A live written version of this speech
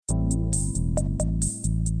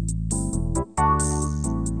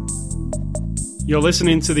You're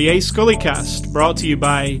listening to the A Scully Cast, brought to you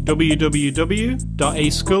by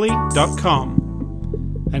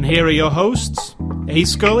www.ascully.com. And here are your hosts, A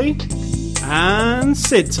Scully and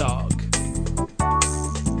Sid Talk.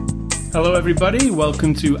 Hello everybody,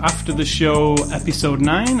 welcome to After the Show episode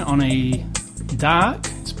 9 on a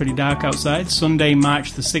it's pretty dark outside, Sunday,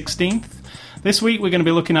 March the 16th. This week we're going to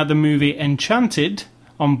be looking at the movie Enchanted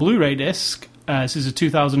on Blu-ray disc. This is a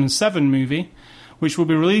 2007 movie, which will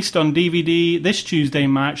be released on DVD this Tuesday,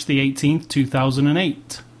 March the 18th,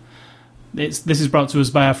 2008. This is brought to us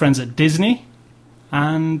by our friends at Disney,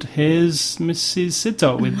 and here's Mrs. Sid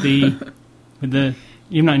Talk with the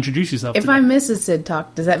you've not introduced yourself. If today. I'm Mrs. Sid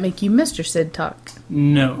Talk, does that make you Mr. Sid Talk?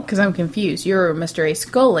 No. Because I'm confused. You're Mr. A.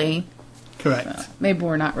 Scully. Correct. Maybe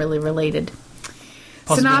we're not really related.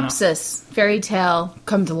 Possibly Synopsis. Not. Fairy tale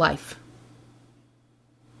come to life.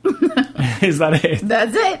 Is that it?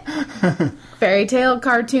 That's it. Fairy tale,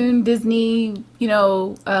 cartoon, Disney,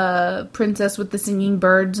 princess with the singing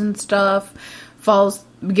birds and stuff,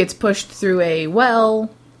 gets pushed through a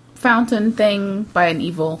fountain thing by an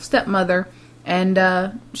evil stepmother, and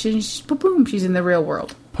she's in the real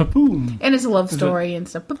world. Papoom. And it's a love story and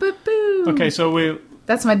stuff. Papoom. Okay, so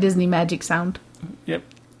that's my Disney magic sound. Yep.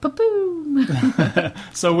 Papoom.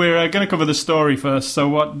 So we're going to cover the story first. So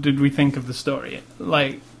what did we think of the story?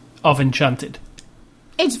 Of Enchanted?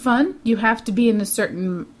 It's fun. You have to be in a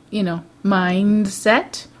certain,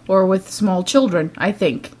 mindset, or with small children, I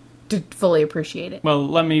think, to fully appreciate it. Well,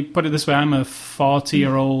 let me put it this way. I'm a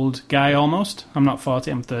 40-year-old guy almost. I'm not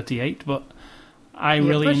 40, I'm 38, but I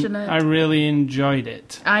really enjoyed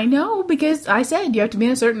it. I know, because I said you have to be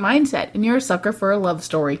in a certain mindset, and you're a sucker for a love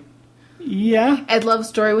story. Yeah. A love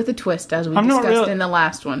story with a twist, as we discussed in the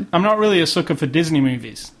last one. I'm not really a sucker for Disney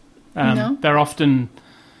movies. No?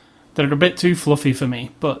 They're a bit too fluffy for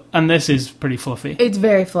me, and this is pretty fluffy. It's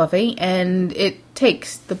very fluffy, and it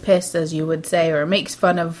takes the piss, as you would say, or makes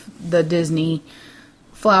fun of the Disney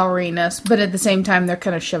floweriness, but at the same time, they're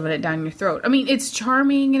kind of shoving it down your throat. I mean, it's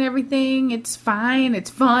charming and everything. It's fine. It's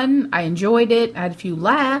fun. I enjoyed it. I had a few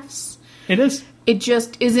laughs. It is. It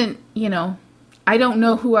just isn't, I don't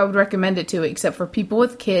know who I would recommend it to, except for people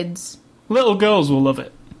with kids. Little girls will love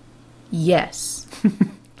it. Yes.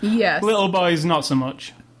 Yes. Little boys, not so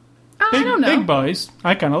much. I don't know. Big boys,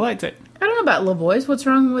 I kind of liked it. I don't know about little boys. What's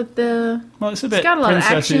wrong with the... Well, it's got a lot of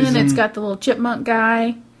action. It's got the little chipmunk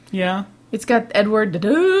guy. Yeah. It's got Edward,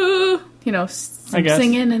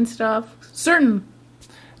 singing and stuff. I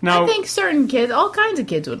think certain kids, all kinds of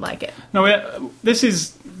kids would like it. No,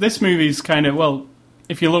 this movie's kind of,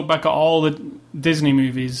 if you look back at all the Disney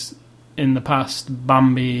movies in the past,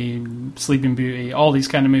 Bambi, Sleeping Beauty, all these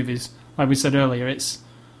kind of movies, like we said earlier, it's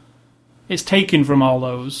taken from all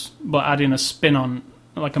those, but adding a spin on,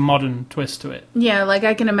 like a modern twist to it. Yeah,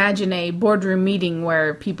 I can imagine a boardroom meeting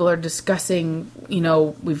where people are discussing,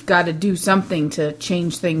 we've got to do something to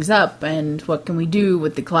change things up, and what can we do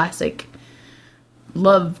with the classic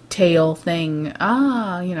love tale thing.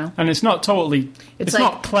 And it's not totally... It's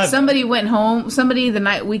not clever. Somebody went home,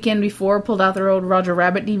 the weekend before pulled out their old Roger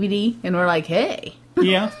Rabbit DVD, and we're like, hey.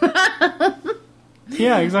 Yeah.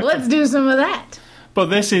 Yeah, exactly. Let's do some of that. But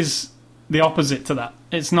this is the opposite to that.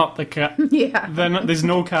 It's not the yeah. There's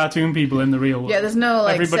no cartoon people in the real world. Yeah, there's no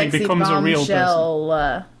everybody sexy becomes a real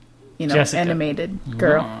person. Jessica. Animated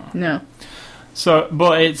girl. No. So,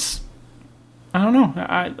 but it's, I don't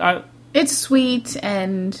know. It's sweet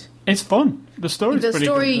and it's fun. The story's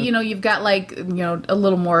pretty good. You've got a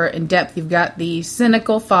little more in depth. You've got the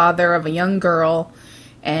cynical father of a young girl,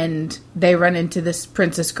 and they run into this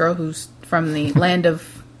princess girl who's from the land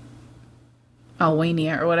of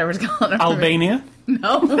Albania or whatever it's called. Albania?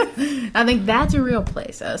 No. I think that's a real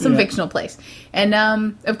place. Some fictional place. And,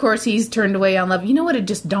 of course, he's turned away on love. You know what? It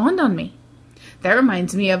just dawned on me. That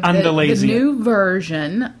reminds me of the new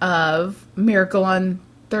version of Miracle on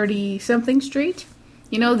 30-something Street.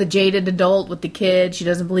 The jaded adult with the kid. She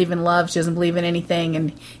doesn't believe in love. She doesn't believe in anything.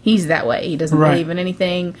 And he's that way. He doesn't believe in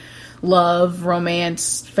anything. Love,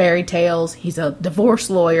 romance, fairy tales. He's a divorce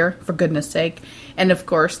lawyer, for goodness sake. And, of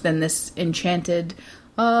course, then this enchanted,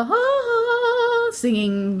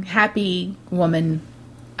 singing, happy woman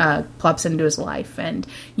plops into his life. And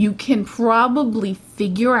you can probably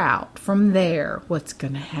figure out from there what's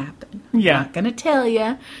going to happen. Yeah. I'm not going to tell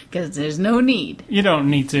you, because there's no need. You don't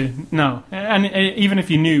need to, no. And even if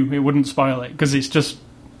you knew, it wouldn't spoil it, because it's just,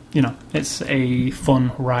 it's a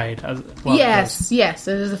fun ride. Yes, it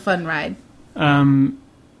is a fun ride.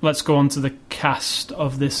 Let's go on to the cast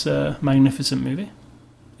of this magnificent movie.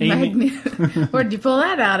 Where'd you pull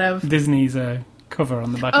that out of? Disney's cover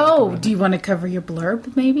on the back of the cover. Do you want to cover your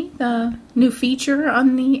blurb, maybe? The new feature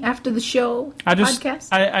on the After the Show podcast?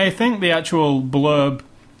 I think the actual blurb...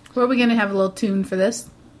 Were we going to have a little tune for this?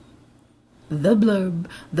 The blurb,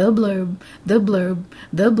 the blurb, the blurb,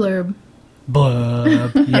 the blurb.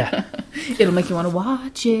 Blurb, yeah. It'll make you want to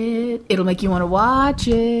watch it. It'll make you want to watch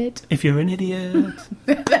it. If you're an idiot.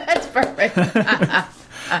 That's perfect.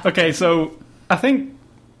 Okay, so I think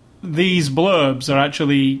these blurbs are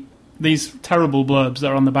actually... These terrible blurbs that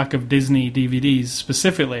are on the back of Disney DVDs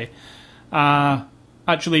specifically are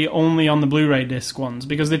actually only on the Blu-ray disc ones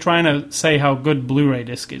because they're trying to say how good Blu-ray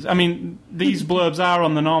disc is. I mean, these blurbs are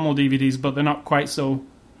on the normal DVDs, but they're not quite so...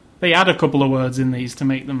 They add a couple of words in these to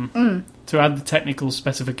make them... to add the technical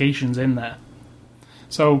specifications in there.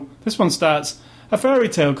 So, this one starts... A fairy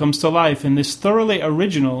tale comes to life in this thoroughly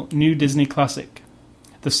original new Disney classic.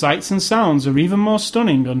 The sights and sounds are even more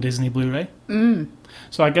stunning on Disney Blu-ray.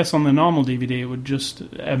 So I guess on the normal DVD it would just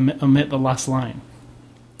omit the last line.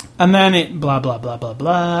 And then it blah, blah, blah, blah,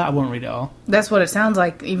 blah. I won't read it all. That's what it sounds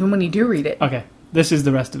like, even when you do read it. Okay, this is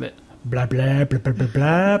the rest of it. Blah, blah, blah, blah, blah,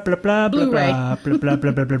 blah, blah, blah, Blu-ray. blah, blah, blah,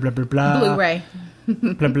 blah, blah, blah, blah, blah. Blu-ray.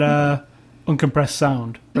 Blah, blah, uncompressed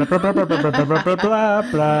sound. Blah, blah, blah, blah, blah, blah, blah, blah,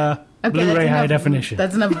 blah, blah. Okay, Blu-ray high definition.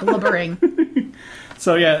 That's enough blubbering.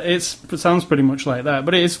 So yeah, it sounds pretty much like that.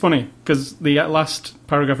 But it is funny, because the last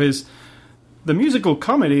paragraph is... The musical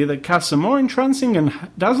comedy that casts a more entrancing and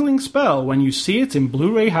dazzling spell when you see it in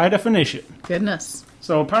Blu-ray high definition. Goodness.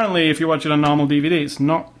 So apparently if you watch it on normal DVD, it's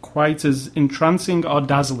not quite as entrancing or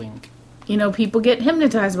dazzling. You know, people get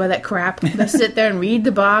hypnotized by that crap. They sit there and read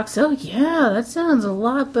the box. Oh, yeah, that sounds a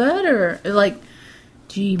lot better. Like,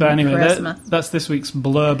 gee, but anyway, Christmas. that's this week's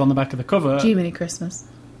blurb on the back of the cover. Jiminy Christmas.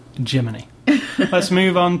 Jiminy. Let's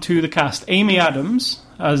move on to the cast. Amy Adams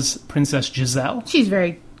as Princess Giselle. She's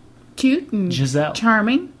very cute and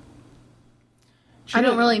charming. I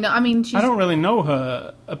don't really know. I mean, I don't really know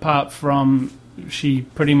her apart from she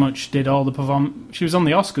pretty much did all the She was on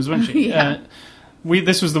the Oscars, wasn't she? Yeah.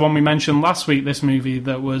 This was the one we mentioned last week. This movie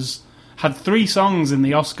that had 3 songs in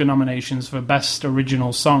the Oscar nominations for Best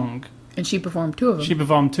Original Song, and she performed 2 of them. She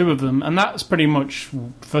performed 2 of them, and that's pretty much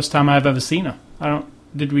the first time I've ever seen her.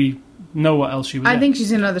 Did we know what else she was in? I think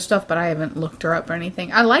she's in other stuff, but I haven't looked her up or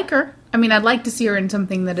anything. I like her. I mean, I'd like to see her in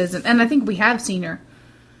something that isn't... And I think we have seen her.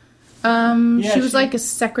 She was like a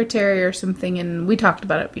secretary or something, and we talked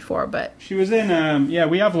about it before, but... She was in...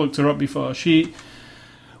 we have looked her up before.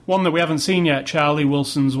 One that we haven't seen yet, Charlie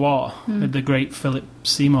Wilson's War, with the great Philip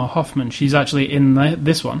Seymour Hoffman. She's actually in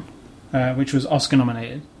this one, which was Oscar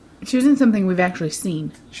nominated. She was in something we've actually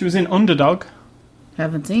seen. She was in Underdog.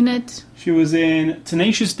 Haven't seen it. She was in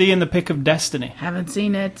Tenacious D and the Pick of Destiny. Haven't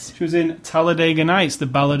seen it. She was in Talladega Nights, The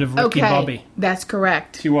Ballad of Ricky Bobby. That's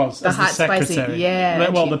correct. She was. The hot, secretary. Spicy. Yeah.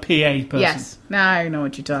 The PA person. Yes. Now I know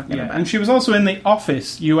what you're talking about. And she was also in the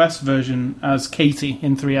Office US version as Katie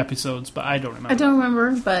in 3 episodes, but I don't remember. I don't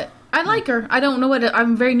remember, but I like her. I don't know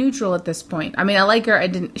I'm very neutral at this point. I mean, I like her.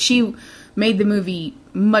 She made the movie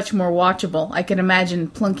much more watchable. I can imagine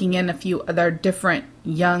plunking in a few other different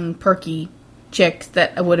young, perky chicks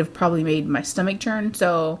that would have probably made my stomach churn.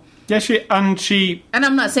 So yeah, and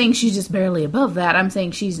I'm not saying she's just barely above that. I'm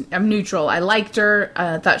saying I'm neutral. I liked her.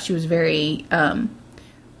 I thought she was very I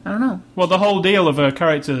don't know. Well, the whole deal of her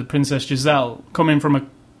character, Princess Giselle, coming from a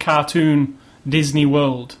cartoon Disney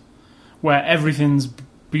world where everything's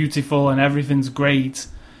beautiful and everything's great,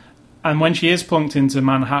 and when she is plunked into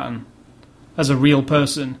Manhattan as a real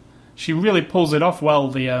person, she really pulls it off well.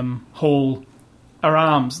 The whole her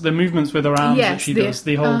arms, the movements with her arms that she does,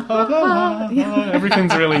 the whole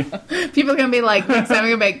everything's really... People are going to be like, next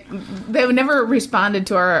time they've never responded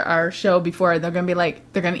to our show before. They're going to be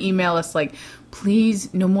like, they're going to email us like,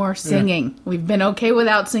 please, no more singing. Yeah. We've been okay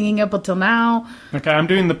without singing up until now. Okay, I'm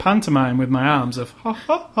doing the pantomime with my arms of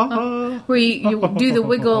where you do the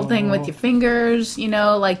wiggle thing with your fingers,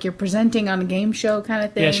 like you're presenting on a game show kind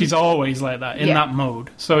of thing. Yeah, she's always like that, in that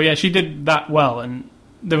mode. So yeah, she did that well, and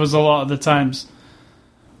there was a lot of the times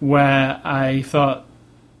where I thought,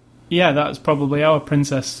 yeah, that's probably how a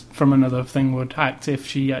princess from another thing would act if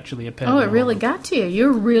she actually appeared. Oh, it really got to you. You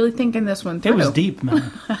were really thinking this one through. It was deep,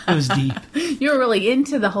 man. It was deep. You were really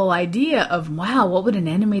into the whole idea of, wow, what would an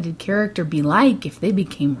animated character be like if they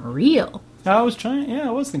became real? I was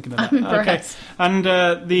thinking of that. Perhaps. Okay. And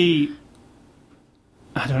I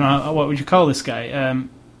don't know, what would you call this guy?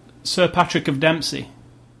 Sir Patrick of Dempsey.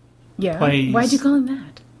 Yeah. Why'd you call him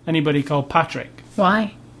that? Anybody called Patrick.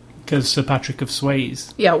 Why? Because Sir Patrick of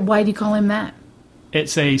Swayze. Yeah, why do you call him that?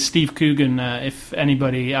 It's a Steve Coogan, if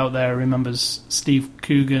anybody out there remembers Steve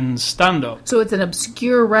Coogan's stand-up. So it's an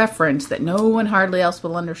obscure reference that no one hardly else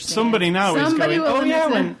will understand. Somebody now is going, oh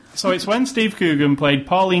yeah. So it's when Steve Coogan played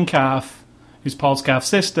Pauline Calf, who's Paul Calf's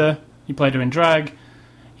sister. He played her in drag.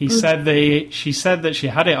 She said that she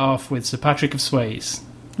had it off with Sir Patrick of Swayze.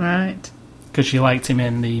 Right. Because she liked him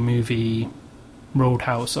in the movie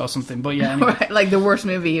Roadhouse or something. But yeah, anyway. Right, like the worst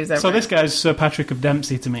movie he's ever. So this guy's Sir Patrick of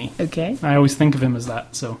Dempsey to me. Okay. I always think of him as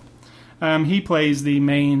that. So he plays the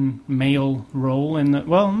main male role in the.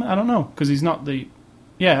 Well, I don't know because he's not the.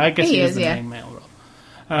 Yeah, I guess he is the main male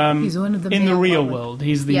role. He's one of the in the real world.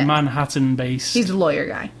 He's the Manhattan-based. He's the lawyer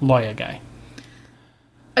guy. Lawyer guy.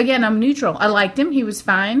 Again, I'm neutral. I liked him. He was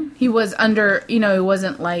fine. He was under. He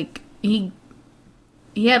wasn't like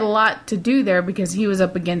He had a lot to do there because he was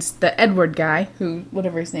up against the Edward guy, who,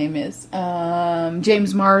 whatever his name is,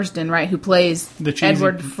 James Marsden, right, who plays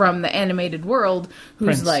Edward from the animated world, who's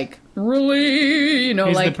Prince. Like, really,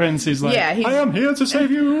 he's like... the prince, he's like, I am here to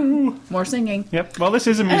save you! More singing. Yep, well, this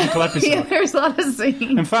is a musical episode. Yeah, there's a lot of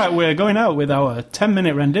singing. In fact, we're going out with our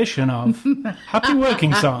 10-minute rendition of Happy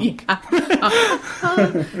Working Song.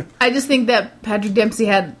 I just think that Patrick Dempsey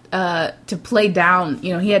had to play down,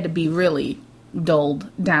 he had to be really... dulled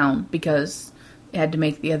down because it had to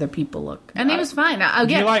make the other people look. And he was fine.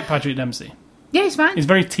 Do you like Patrick Dempsey? Yeah, he's fine. He's a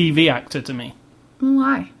very TV actor to me.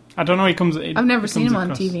 Why? I don't know. I've never seen him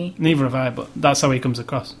on TV. Neither have I, but that's how he comes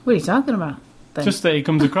across. What are you talking about? Then? Just that he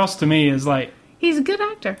comes across to me as like... He's a good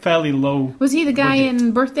actor. Fairly low. Was he the guy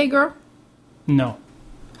in Birthday Girl? No.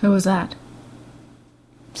 Who was that?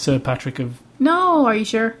 Sir Patrick of... No, are you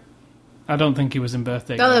sure? I don't think he was in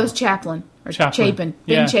Birthday Girl. Oh, that was Chaplin. Or Chapin.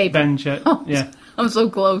 Ben Chapin. Ben Chapin. Oh, yeah. I'm so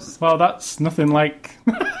close. Well, that's nothing like...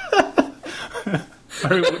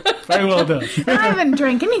 very, very well done. I haven't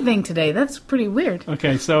drank anything today. That's pretty weird.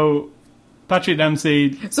 Okay, so Patrick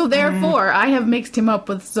Dempsey... So therefore, I have mixed him up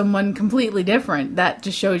with someone completely different. That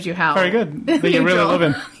just shows you how... Very good. That you really love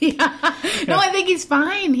him. Yeah. No, I think he's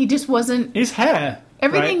fine. He just wasn't... His hair...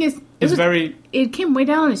 Everything right, is very... It came way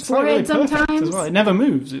down on his forehead really sometimes. As well. It never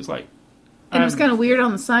moves. It's like... And it's kind of weird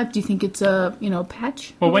on the side. Do you think it's a,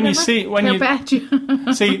 patch? Well, when you see... patch.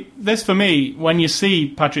 See, this for me, when you see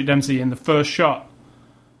Patrick Dempsey in the first shot,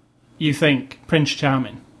 you think Prince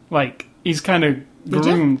Charming. Like, he's kind of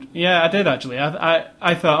groomed. Yeah, I did, actually.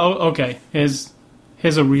 I thought, oh, okay, here's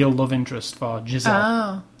a real love interest for Giselle.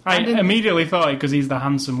 Oh. I immediately thought it because he's the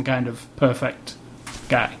handsome, kind of perfect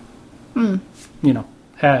guy.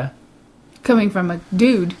 Hair. Coming from a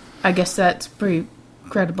dude, I guess that's pretty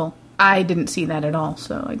credible. I didn't see that at all,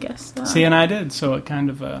 so I guess... See, and I did, so it kind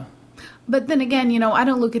of... But then again, I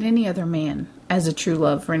don't look at any other man as a true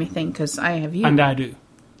love or anything, because I have you. And I do.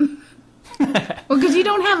 Well, because you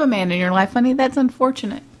don't have a man in your life, honey. That's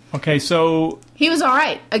unfortunate. Okay, so... He was all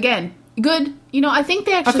right. Again, good. I think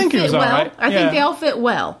they actually fit he was well. All right. I think they all fit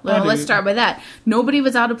well. Let's start by that. Nobody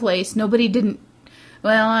was out of place. Nobody didn't...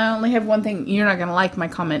 Well, I only have one thing. You're not going to like my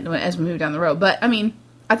comment as we move down the road. But,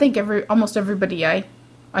 I think almost everybody I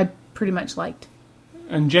pretty much liked.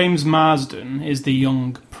 And James Marsden is the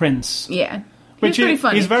young prince. Yeah. Which pretty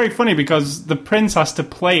funny. He's very funny because the prince has to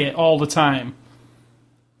play it all the time.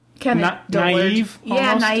 Kind of naive, almost.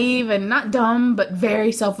 Yeah, naive and not dumb, but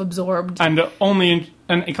very self-absorbed. And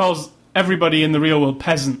he calls everybody in the real world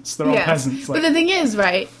peasants. They're all peasants. But the thing is,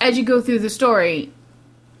 right, as you go through the story,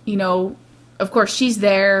 of course she's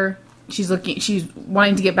there. She's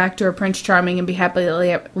wanting to get back to her Prince Charming and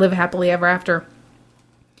live happily ever after.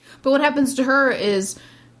 But what happens to her is,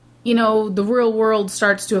 the real world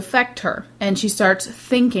starts to affect her, and she starts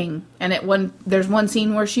thinking. And there's one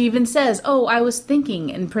scene where she even says, "Oh, I was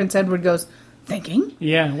thinking," and Prince Edward goes, "Thinking?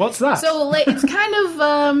 Yeah, what's that?" So it's kind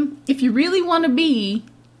of if you really want to be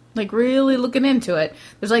really looking into it,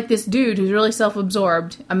 there's this dude who's really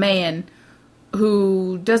self-absorbed, a man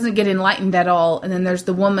who doesn't get enlightened at all, and then there's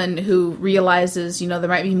the woman who realizes, there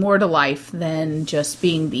might be more to life than just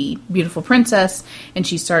being the beautiful princess, and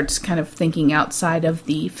she starts kind of thinking outside of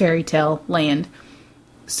the fairy tale land.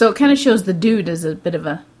 So it kind of shows the dude as a bit of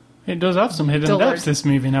a... It does have some hidden depths, this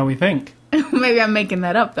movie, now we think. Maybe I'm making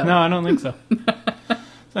that up, though. No, I don't think so.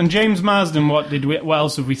 And James Marsden, what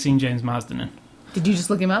else have we seen James Marsden in? Did you just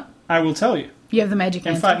look him up? I will tell you. You have the magic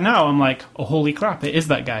answer. In fact, now I'm like, oh, holy crap, it is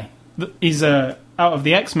that guy. He's out of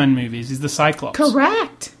the X-Men movies. He's the Cyclops.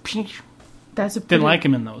 Correct. That's a Didn't like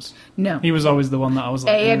him in those. No. He was always the one that I was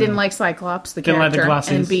like... A, I didn't like Cyclops, the character. Didn't like the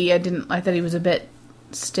glasses. And B, I thought he was a bit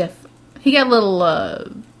stiff. He got a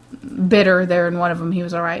little bitter there in one of them. He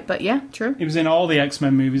was all right, but yeah, true. He was in all the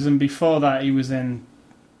X-Men movies, and before that he was in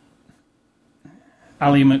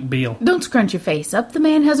Ally McBeal. Don't scrunch your face up. The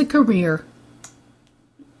man has a career.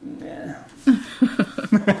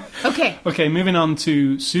 Okay, moving on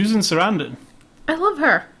to Susan Sarandon. I love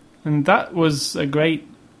her. And that was a great...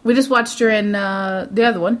 We just watched her in the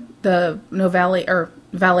other one, the Valley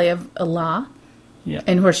of Allah. Yeah.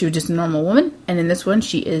 And where she was just a normal woman. And in this one,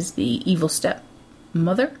 she is the evil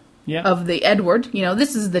stepmother of the Edward. You know,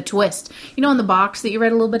 this is the twist. You know, on the box that you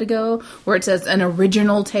read a little bit ago, where it says an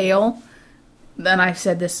original tale. Then I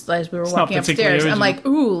said this as we were walking upstairs. I'm like,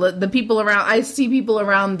 ooh, the people around. I see people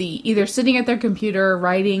around either sitting at their computer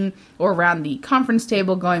writing or around the conference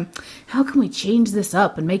table going, how can we change this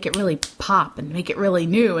up and make it really pop and make it really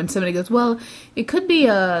new? And somebody goes, well, it could be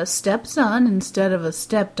a stepson instead of a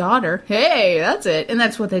stepdaughter. Hey, that's it. And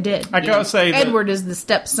that's what they did. I gotta say Edward is the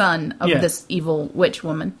stepson of this evil witch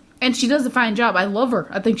woman. And she does a fine job. I love her.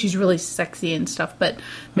 I think she's really sexy and stuff. But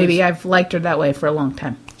maybe I've liked her that way for a long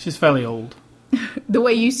time. She's fairly old. The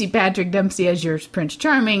way you see Patrick Dempsey as your Prince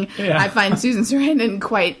Charming, I find Susan Sarandon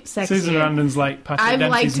quite sexy. Susan Sarandon's like Patrick Dempsey's I've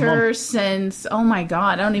liked her since, oh my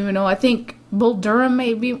god, I don't even know. I think Bull Durham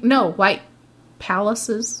maybe. No, White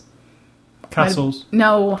Palaces. Castles.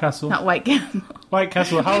 No, Castle. Not White Castle. White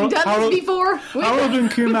Castle. We've done this before. Harold and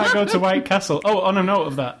Kumar go to White Castle. Oh, on a note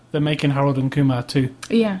of that, they're making Harold and Kumar too.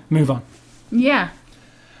 Yeah. Move on. Yeah.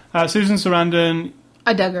 Susan Sarandon.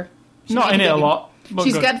 I dug her. Not in it a lot.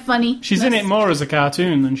 She's got funny. She's in it more as a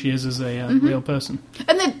cartoon than she is as a real person.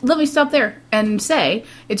 And then let me stop there and say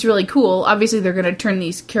it's really cool. Obviously, they're going to turn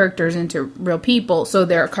these characters into real people, so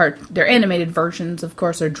their animated versions, of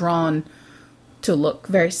course, are drawn to look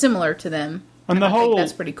very similar to them. And I think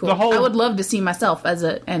that's pretty cool. I would love to see myself as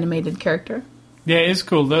an animated character. Yeah, it is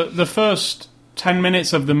cool. The first 10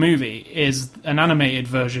 minutes of the movie is an animated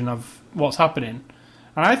version of what's happening.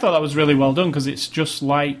 And I thought that was really well done because it's just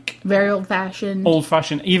like... Very old-fashioned.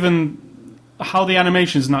 Old-fashioned. Even how the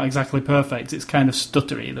animation is not exactly perfect. It's kind of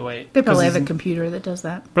stuttery the way... They probably have a computer that does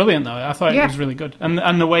that. Brilliant, though. I thought it was really good.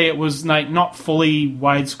 And the way it was like not fully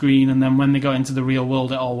widescreen, and then when they got into the real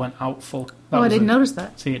world, it all went out full. I didn't notice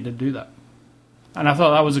that. See, it did do that. And I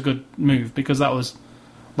thought that was a good move because that was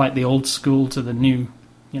like the old school to the new,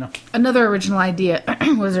 you know. Another original idea.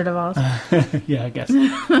 Wizard of Oz. Yeah, I guess.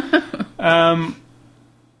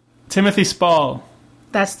 Timothy Spall.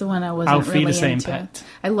 That's the one I wasn't really into. Same Pet.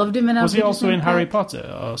 I loved him in Alfie Was he also in Harry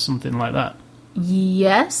Potter or something like that?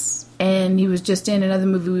 Yes, and he was just in another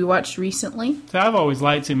movie we watched recently. See, I've always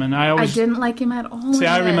liked him, and I didn't like him at all. See,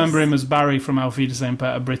 I remember him as Barry from Alfie the Same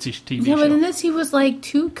Pet, a British TV show. Yeah, but in this he was like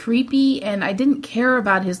too creepy, and I didn't care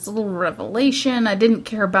about his little revelation. I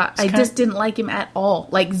just didn't like him at all,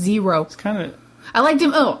 like zero. It's kind of. I liked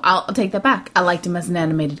him. Oh, I'll take that back. I liked him as an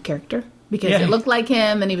animated character. Because it looked like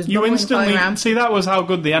him, and he was instantly around. See, that was how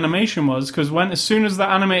good the animation was. Because as soon as that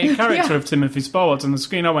animated character of Timothy Spall was on the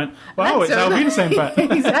screen, I went, "Wow, it's Alfie the Same Pet."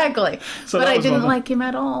 Exactly. But I didn't like him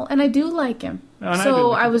at all, and I do like him.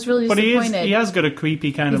 So I was really disappointed. But he has got a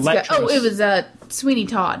creepy kind of lecture. It was Sweeney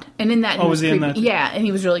Todd, and in that he was creepy. In that? Yeah, and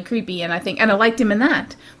he was really creepy, and I liked him in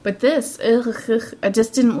that. But this, I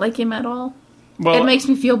just didn't like him at all. Well, it makes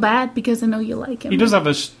me feel bad because I know you like him. He does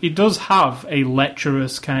have a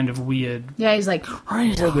lecherous kind of weird. Yeah, he's like,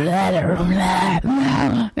 and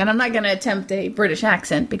I'm not going to attempt a British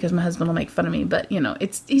accent because my husband will make fun of me. But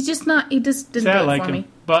he's just not. He just didn't do it for me.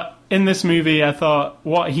 But in this movie, I thought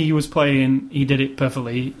what he was playing, he did it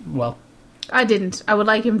perfectly well. I didn't. I would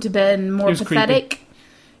like him to be more pathetic.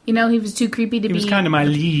 Creepy. He was too creepy to be. He was kind of my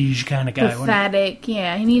liege kind of guy. Pathetic.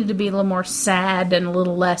 Yeah, he needed to be a little more sad and a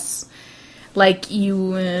little less. Like you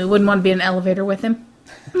wouldn't want to be in an elevator with him?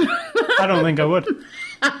 I don't think I would.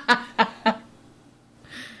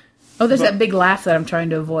 There's that big laugh that I'm trying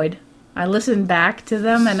to avoid. I listen back to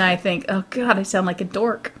them and I think, oh God, I sound like a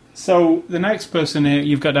dork. So the next person here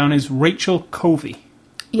you've got down is Rachel Covey.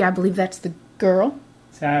 Yeah, I believe that's the girl.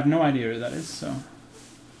 See, I have no idea who that is. So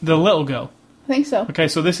the little girl. I think so. Okay,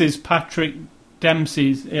 so this is Patrick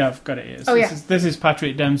Dempsey's... Yeah, I've got it here. So this is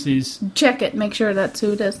Patrick Dempsey's... Check it. Make sure that's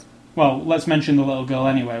who it is. Well, let's mention the little girl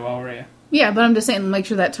anyway while we're here. Yeah, but I'm just saying, make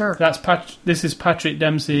sure that's her. This is Patrick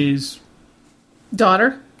Dempsey's...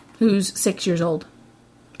 daughter, who's 6 years old.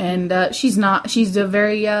 And she's a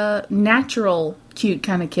very natural, cute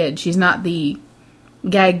kind of kid. She's not the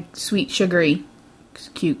gag, sweet, sugary,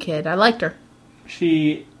 cute kid. I liked her.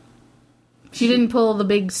 She didn't pull the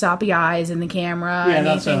big soppy eyes in the camera or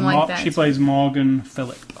anything like that. She plays Morgan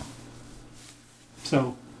Phillip.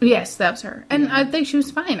 So... Yes, that was her. And I think she was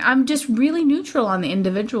fine. I'm just really neutral on the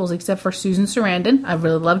individuals, except for Susan Sarandon. I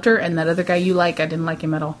really loved her. And that other guy you like, I didn't like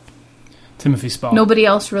him at all. Timothy Spall. Nobody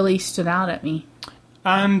else really stood out at me.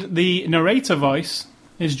 And the narrator voice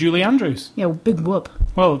is Julie Andrews. Yeah, big whoop.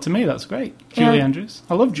 Well, to me, that's great. Julie Andrews.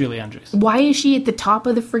 I love Julie Andrews. Why is she at the top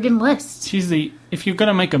of the friggin' list? If you're going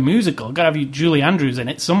to make a musical, gotta have Julie Andrews in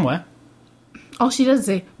it somewhere. All she does is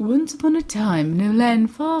say, once upon a time in a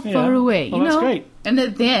land far, far away. Well, that's great. And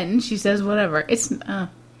at the end, she says whatever.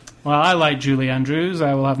 Well, I like Julie Andrews.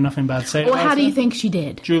 I will have nothing bad to say about her. Well, how do you think she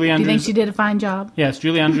did? Julie Andrews. Do you think she did a fine job? Yes,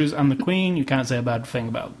 Julie Andrews and the Queen. You can't say a bad thing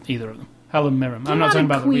about either of them. Helen Mirren. I'm not talking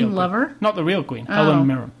about the real Queen. Lover? Not the real Queen. Helen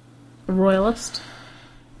Mirren. A royalist?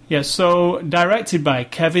 Yeah, so directed by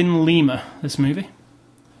Kevin Lima, this movie.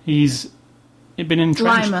 He's been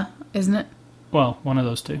entrenched... Lima, isn't it? Well, one of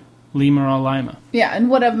those two. Lima or Lima. Yeah, and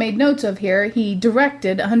what I've made notes of here, he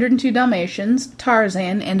directed 102 Dalmatians,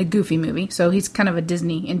 Tarzan, and a Goofy movie. So he's kind of in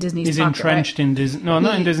Disney's pocket. He's entrenched in Disney. No,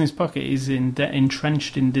 not in Disney's pocket. He's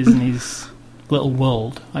entrenched in Disney's little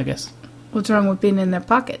world, I guess. What's wrong with being in their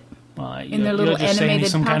pocket? Well, in their little you're just animated saying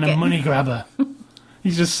he's some pocket. kind of money grabber.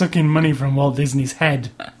 He's just sucking money from Walt Disney's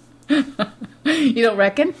head. You don't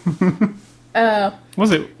reckon?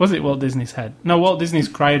 Was it Walt Disney's head? No, Walt Disney's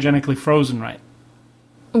cryogenically frozen, right?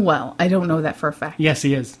 Well, I don't know that for a fact. Yes,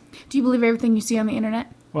 he is. Do you believe everything you see on the internet?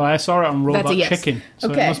 Well, I saw it on Robot Chicken, so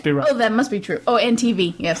it must be right. Oh, that must be true. Oh, and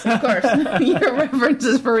TV. Yes, of course. Your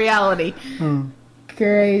references for reality.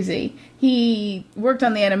 Crazy. He worked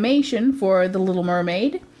on the animation for The Little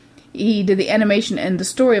Mermaid. He did the animation and the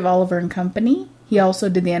story of Oliver and Company. He also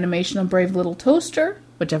did the animation on Brave Little Toaster,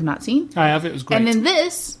 which I've not seen. I have. It was great. And in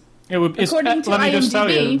this... According to let me IMDb, just tell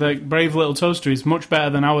you, the Brave Little Toaster is much better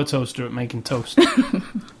than our toaster at making toast.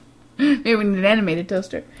 Maybe we need an animated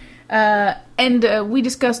toaster. And we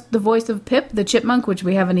discussed the voice of Pip, the chipmunk, which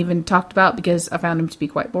we haven't even talked about because I found him to be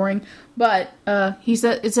quite boring. But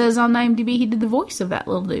it says on IMDb he did the voice of that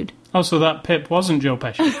little dude. Oh, so that Pip wasn't Joe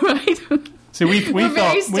Pesci. Right. See, we We're thought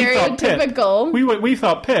very stereotypical. We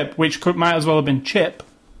thought Pip, which might as well have been Chip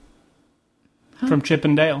from Chip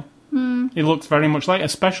and Dale. He looks very much like,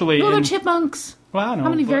 especially they're chipmunks. Well, I know. How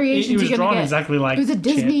many variations he was are you drawn get? exactly like It was a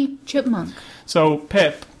Disney Chip. chipmunk. So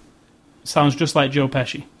Pip sounds just like Joe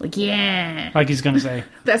Pesci. Like, yeah. Like he's going to say,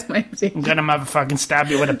 That's my I'm going to motherfucking stab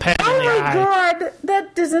you with a pen in the eye. Oh my god,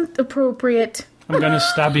 that isn't appropriate. I'm going to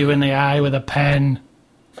stab you in the eye with a pen.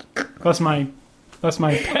 That's my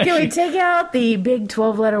Pesci. Can we take out the big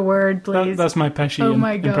 12-letter word, please? That's my Pesci Oh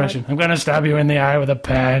my God. impression. I'm going to stab you in the eye with a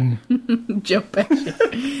pen. Joe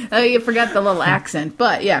Pesci. Oh, you forgot the little accent,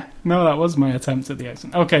 but yeah. No, that was my attempt at the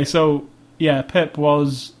accent. Okay, so, yeah, Pip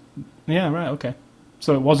was... Yeah, right, okay.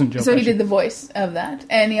 So it wasn't Joe Pesci. So he did the voice of that.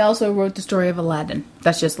 And he also wrote the story of Aladdin.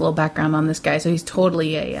 That's just a little background on this guy. So he's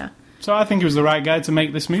totally a... So I think he was the right guy to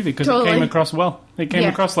make this movie because it came across well. It came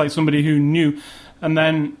across like somebody who knew. And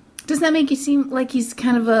then... Doesn't that make you seem like he's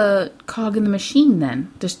kind of a cog in the machine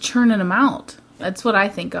then? Just churning them out. That's what I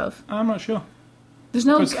think of. I'm not sure. There's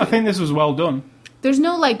no... I think this was well done. There's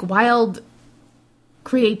no, like, wild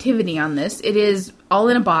creativity on this. It is all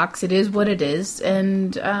in a box. It is what it is.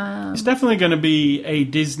 And... It's definitely going to be a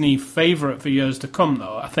Disney favourite for years to come,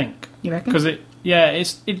 though, I think. You reckon? Because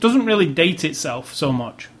it doesn't really date itself so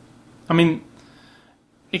much. I mean,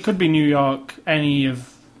 it could be New York, any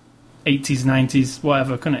of 80s, 90s,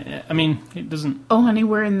 whatever, couldn't it? I mean, it doesn't... Oh, honey,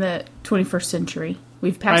 we're in the 21st century.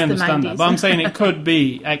 We've passed the 90s. I understand that, but I'm saying it could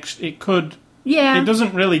be... It could... Yeah. It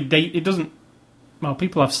doesn't really date... It doesn't... Well,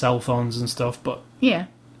 people have cell phones and stuff, but... Yeah.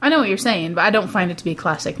 I know what you're saying, but I don't find it to be a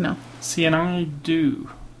classic, no. See, and I do.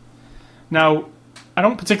 Now, I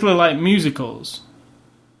don't particularly like musicals,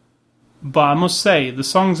 but I must say, the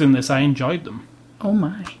songs in this, I enjoyed them. Oh,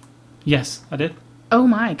 my. Yes, I did. Oh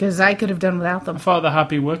my, because I could have done without them. I thought the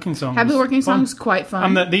Happy Working Song Happy Working Song's quite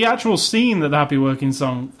fun. And the actual scene that the Happy Working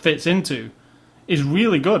Song fits into is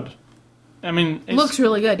really good. I mean, it looks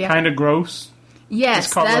really good, yeah. Kind of gross.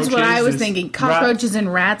 Yes, that's what I was thinking. Cockroaches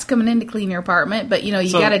and rats coming in to clean your apartment, but you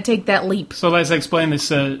got to take that leap. So let's explain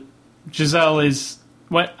this. Giselle is,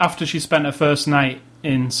 after she spent her first night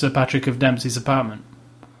in Sir Patrick of Dempsey's apartment,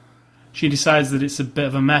 she decides that it's a bit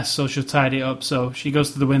of a mess, so she'll tidy it up. So she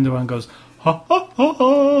goes to the window and goes, ha ha ha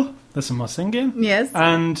ha. There's some more singing. Yes.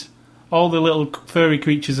 And all the little furry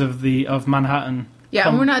creatures of Manhattan. Yeah,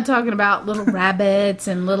 and we're not talking about little rabbits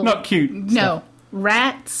and little... Not cute. No. Stuff.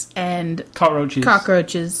 Rats and...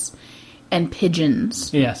 Cockroaches. And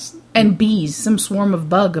pigeons. Yes. And bees. Some swarm of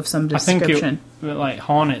bug of some description. I think like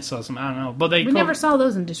hornets or something. I don't know. But we never saw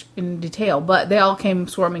those in detail, but they all came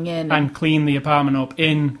swarming in. And cleaned the apartment up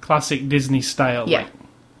in classic Disney style. Yeah.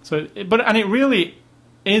 And it really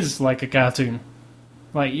is like a cartoon.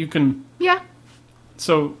 Like, you can... Yeah.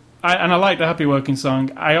 So, I like the Happy Working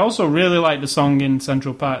Song. I also really like the song in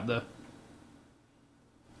Central Park,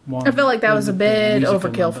 I feel like that was a bit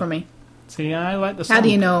overkill for me. See, I like the song. How do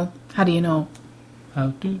you know?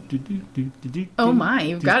 Oh my,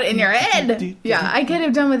 you've got it in your head. Yeah, I could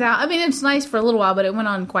have done without. I mean, it's nice for a little while, but it went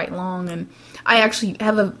on quite long, and I actually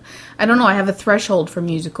have I have a threshold for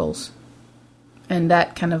musicals, and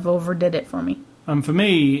that kind of overdid it for me. And for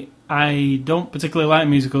me, I don't particularly like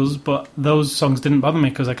musicals, but those songs didn't bother me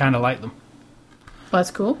because I kind of like them. Well,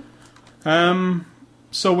 that's cool.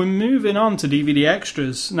 So we're moving on to DVD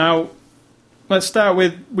extras. Now, let's start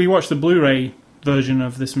with, we watched the Blu-ray version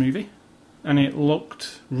of this movie, and it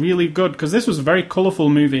looked really good, because this was a very colourful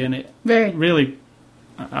movie, and it really,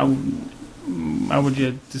 how would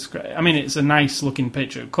you describe it? I mean, it's a nice looking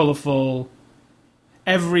picture, colourful.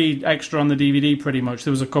 Every extra on the DVD, pretty much,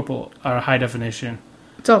 there was a couple are high definition.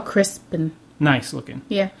 It's all crisp and nice looking.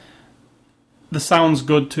 Yeah. The sound's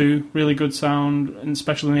good too, really good sound, and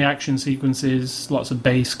especially in the action sequences, lots of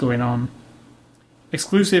bass going on.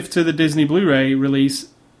 Exclusive to the Disney Blu-ray release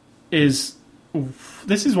is...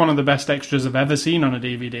 this is one of the best extras I've ever seen on a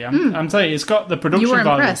DVD. I'm telling you, it's got the production values. You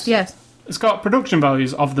were impressed, yes. It's got production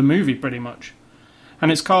values of the movie, pretty much. And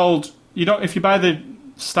it's called... if you buy the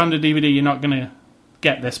standard DVD, you're not going to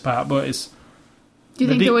get this part, but it's... Do you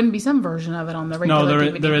think there wouldn't be some version of it on the regular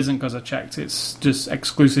DVD? No, there isn't, because I checked. It's just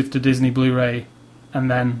exclusive to Disney Blu-ray, and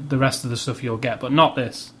then the rest of the stuff you'll get, but not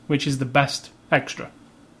this, which is the best extra.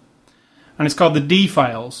 And it's called the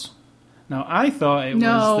D-Files. Now, I thought it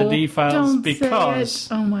was the D-Files because...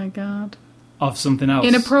 Oh my god. Of something else.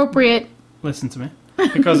 Inappropriate. Listen to me.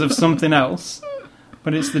 Because of something else.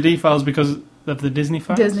 But it's the D-Files because of the Disney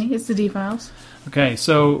Files? Disney, it's the D-Files. Okay,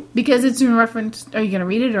 so... Because it's in reference... Are you going to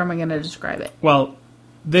read it, or am I going to describe it? Well...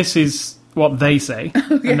 This is what they say,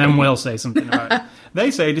 okay. And then we'll say something about it.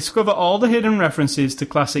 They say, discover all the hidden references to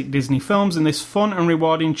classic Disney films in this fun and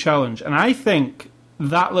rewarding challenge. And I think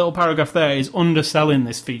that little paragraph there is underselling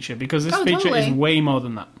this feature, because this feature is way more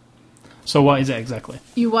than that. So what is it exactly?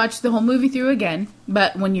 You watch the whole movie through again,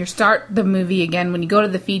 but when you start the movie again, when you go to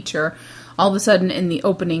the feature, all of a sudden in the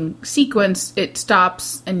opening sequence, it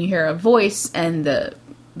stops and you hear a voice, and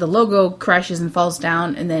the logo crashes and falls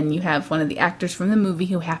down, and then you have one of the actors from the movie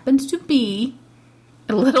who happens to be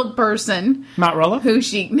a little person. Matt Roloff?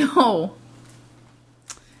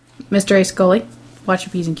 Mr. A. Scully. Watch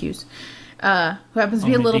your P's and Q's. Who happens to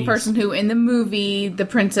be a little person who, in the movie, the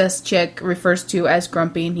princess chick refers to as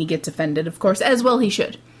grumpy, and he gets offended, of course, as well he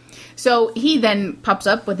should. So he then pops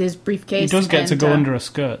up with his briefcase. He does get to go under a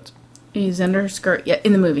skirt. He's under her skirt,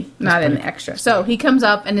 in the movie, not in the extra. So he comes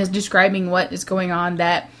up and is describing what is going on,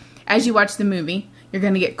 that as you watch the movie, you're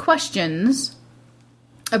going to get questions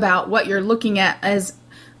about what you're looking at, as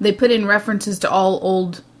they put in references to all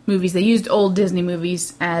old movies. They used old Disney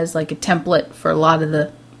movies as like a template for a lot of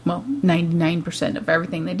the, 99% of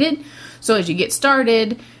everything they did. So as you get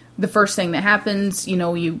started, the first thing that happens,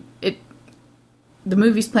 the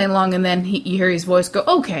movie's playing along, and then you hear his voice go,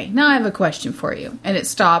 okay, now I have a question for you. And it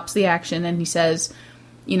stops the action, and he says,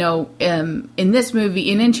 in this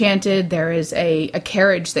movie, in Enchanted, there is a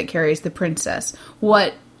carriage that carries the princess.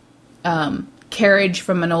 What carriage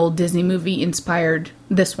from an old Disney movie inspired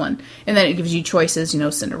this one? And then it gives you choices,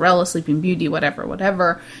 Cinderella, Sleeping Beauty,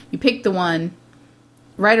 whatever. You pick the one,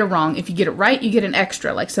 right or wrong. If you get it right, you get an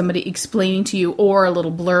extra, like somebody explaining to you, or a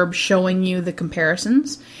little blurb showing you the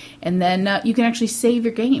comparisons. And then you can actually save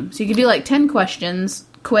your game. So you can do like 10 questions,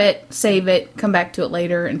 quit, save it, come back to it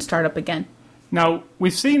later, and start up again. Now,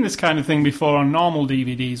 we've seen this kind of thing before on normal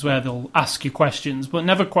DVDs where they'll ask you questions, but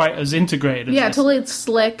never quite as integrated as this. Totally, it's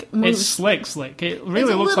slick. It's slick. It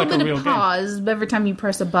really looks like a real game. It's a little bit of pause every time you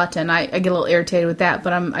press a button. I get a little irritated with that,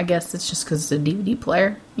 but I guess it's just because it's a DVD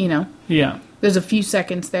player, Yeah. There's a few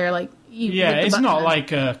seconds there, like... it's not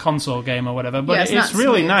like a console game or whatever, but it's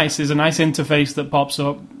really smooth. Nice. There's a nice interface that pops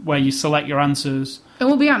up where you select your answers. And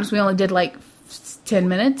we'll be honest, we only did like 10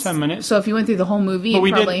 minutes. 10 minutes. So if you went through the whole movie,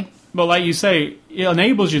 But like you say, it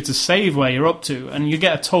enables you to save where you're up to, and you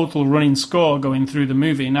get a total running score going through the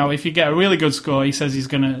movie. Now, if you get a really good score, he says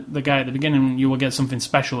the guy at the beginning, you will get something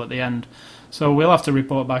special at the end. So we'll have to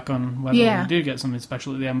report back on whether we do get something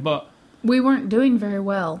special at the end, but... We weren't doing very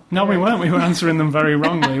well. No, we weren't. We were answering them very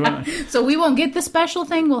wrongly, weren't we? So we won't get the special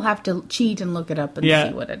thing. We'll have to cheat and look it up and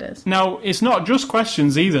see what it is. Now, it's not just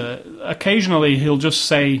questions either. Occasionally, he'll just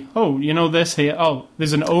say, this here. Oh,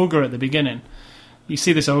 there's an ogre at the beginning. You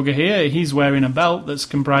see this ogre here? He's wearing a belt that's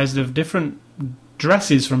comprised of different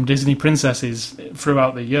dresses from Disney princesses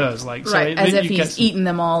throughout the years. As if he's eaten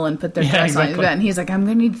them all and put their dress on his bed. And he's like, I'm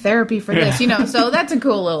going to need therapy for this. So that's a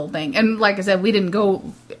cool little thing. And like I said, we didn't go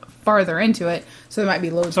farther into it, so there might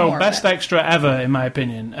be loads more. So best extra ever, in my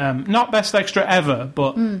opinion. Not best extra ever,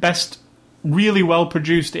 but best really well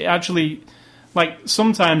produced. It actually, Like,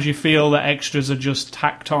 sometimes you feel that extras are just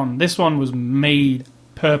tacked on. This one was made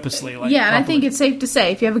purposely. Like, yeah, and I think it's safe to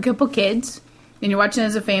say, if you have a couple kids and you're watching it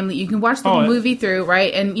as a family, you can watch the whole movie through,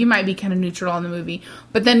 right? And you might be kind of neutral on the movie.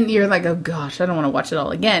 But then you're like, oh gosh, I don't want to watch it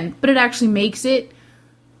all again. But it actually makes it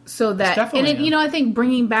so that... And, you know, I think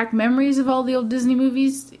bringing back memories of all the old Disney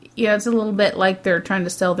movies... Yeah, it's a little bit like they're trying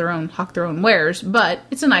to hawk their own wares, but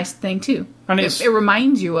it's a nice thing, too. And it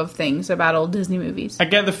reminds you of things about old Disney movies. I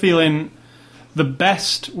get the feeling the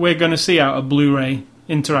best we're going to see out of Blu-ray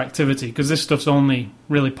interactivity, because this stuff's only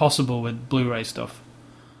really possible with Blu-ray stuff,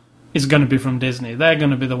 is going to be from Disney. They're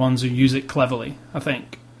going to be the ones who use it cleverly, I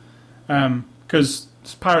think. Because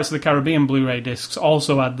Pirates of the Caribbean Blu-ray discs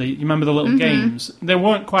also had you remember the little games? They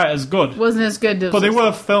weren't quite as good. Wasn't as good. But they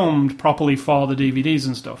were filmed properly for the DVDs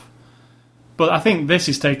and stuff. But I think this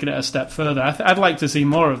is taking it a step further. I'd like to see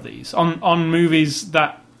more of these on movies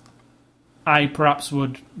that I perhaps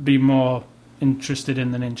would be more interested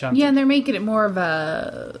in than Enchanted. Yeah, and they're making it more of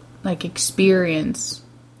a experience.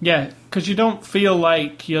 Yeah, because you don't feel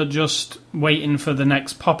like you're just waiting for the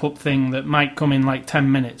next pop-up thing that might come in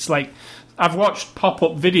 10 minutes. Like, I've watched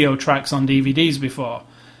pop-up video tracks on DVDs before,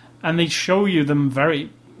 and they show you them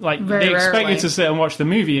very they expect you to sit and watch the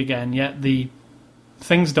movie again, yet the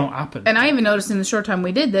things don't happen. And I even noticed in the short time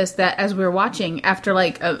we did this that as we were watching, after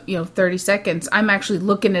 30 seconds, I'm actually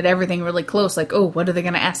looking at everything really close, like, oh, what are they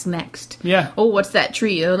going to ask next? Yeah. Oh, what's that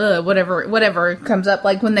tree? Whatever comes up.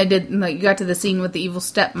 Like when they did, you got to the scene with the evil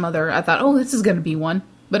stepmother, I thought, oh, this is going to be one.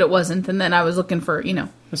 But it wasn't, and then I was looking for, There's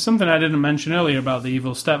something I didn't mention earlier about the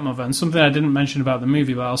evil stepmother, and something I didn't mention about the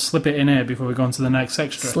movie, but I'll slip it in here before we go on to the next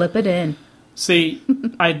extra. Slip it in. See,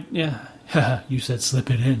 you said slip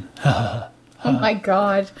it in. Oh my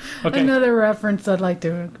god. Okay. Another reference I'd like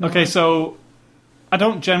to ignore. Okay, so I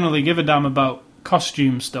don't generally give a damn about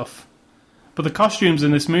costume stuff, but the costumes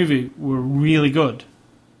in this movie were really good.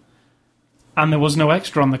 And there was no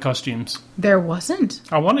extra on the costumes. There wasn't?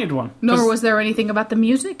 I wanted one. Nor was there anything about the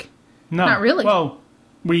music? No. Not really? Well,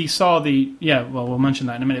 we saw we'll mention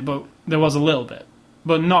that in a minute, but there was a little bit.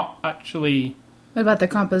 But not actually... What about the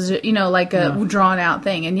composition, a drawn-out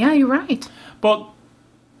thing? And yeah, you're right. But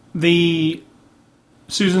the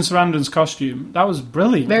Susan Sarandon's costume, that was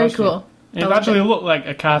brilliant. Very cool. It actually looked like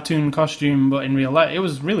a cartoon costume, but in real life, it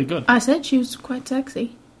was really good. I said she was quite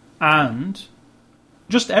sexy. And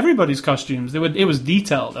just everybody's costumes. It was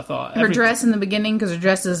detailed, I thought. Her dress in the beginning, because her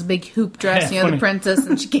dress is a big hoop dress, the princess,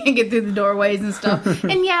 and she can't get through the doorways and stuff.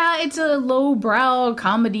 And yeah, it's a lowbrow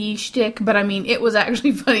comedy shtick, but I mean, it was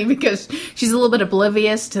actually funny because she's a little bit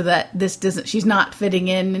oblivious to that she's not fitting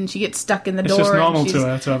in, and she gets stuck in the door. It's just normal to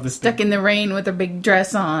her to have this stuck in the rain with her big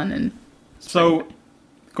dress on. And so,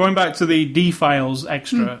 going back to the D-Files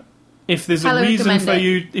extra, if there's a reason for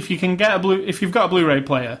you, if you've got a Blu-ray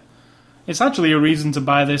player, it's actually a reason to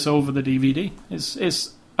buy this over the DVD.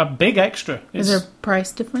 It's a big extra. Is there a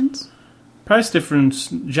price difference? Price difference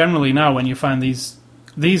generally now when you find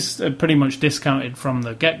these are pretty much discounted from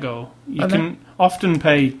the get-go. You can often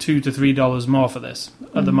pay $2 to $3 more for this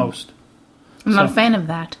at the most. I'm not a fan of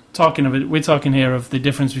that. We're talking here of the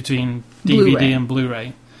difference between DVD and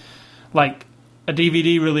Blu-ray. Like a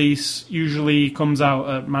DVD release usually comes out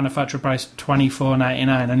at manufacturer price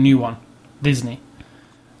 $24.99, a new one, Disney.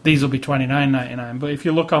 These will be $29.99, but if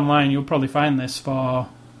you look online, you'll probably find this for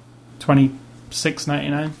 $26.99.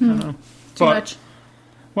 I don't know. Too much.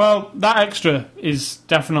 Well, that extra is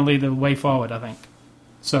definitely the way forward, I think.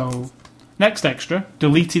 So, next extra,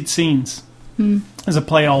 deleted scenes. There's a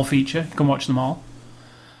play all feature. You can watch them all.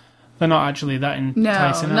 They're not actually that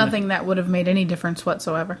enticing. No, nothing that would have made any difference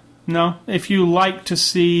whatsoever. No. If you like to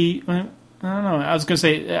see... I don't know. I was going to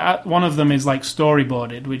say, one of them is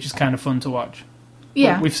storyboarded, which is kind of fun to watch.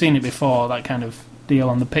 Yeah. We've seen it before, that kind of deal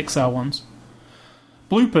on the Pixar ones.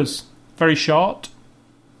 Bloopers. Very short.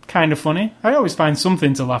 Kind of funny. I always find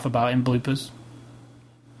something to laugh about in bloopers.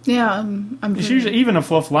 Yeah, it's usually, even a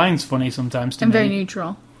fluff line's funny sometimes to me. I'm very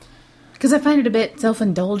neutral. Because I find it a bit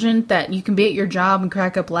self-indulgent that you can be at your job and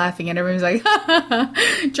crack up laughing and everyone's like, ha ha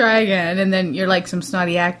ha, try again. And then you're like some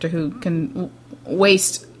snotty actor who can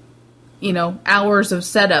waste... hours of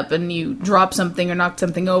setup, and you drop something or knock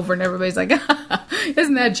something over, and everybody's like,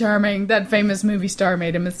 isn't that charming? That famous movie star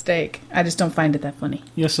made a mistake. I just don't find it that funny.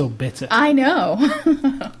 You're so bitter. I know.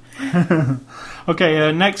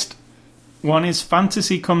 Okay, next one is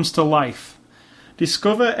Fantasy Comes to Life.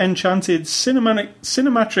 Discover Enchanted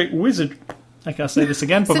Cinematic Wizard... I can't say this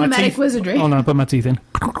again. Cinematic wizardry. Oh no, put my teeth in.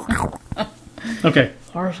 Okay.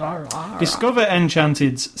 Discover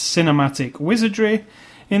Enchanted's cinematic wizardry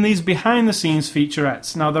in these behind-the-scenes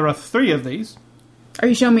featurettes. Now, there are 3 of these. Are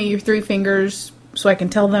you showing me your 3 fingers so I can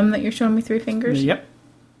tell them that you're showing me 3 fingers? Yep.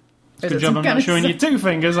 Good job I'm not showing you 2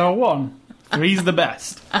 fingers or 1. 3's the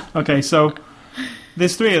best. Okay, so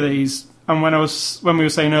there's 3 of these, and when we were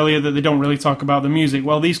saying earlier that they don't really talk about the music,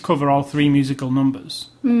 well, these cover all 3 musical numbers,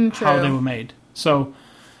 how they were made. So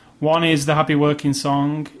one is the Happy Working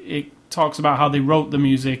song. It talks about how they wrote the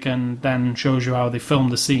music and then shows you how they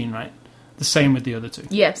filmed the scene, right? The same with the other 2.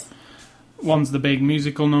 Yes. One's the big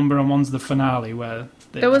musical number and one's the finale where...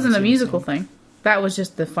 There wasn't a musical thing. That was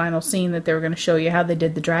just the final scene that they were going to show you how they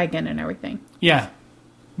did the dragon and everything. Yeah.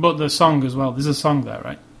 But the song as well. There's a song there,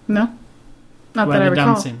 right? No. Not where that I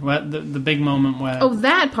recall. Dancing. Where the big moment where... Oh,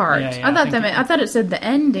 that part. Yeah, I thought it said the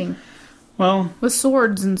ending. Well... With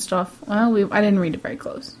swords and stuff. Well, I didn't read it very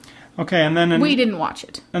close. Okay, and then... we didn't watch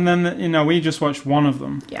it. And then, we just watched one of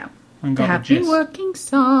them. Yeah. And got the Happy Working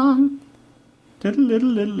song. You're going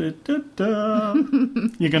to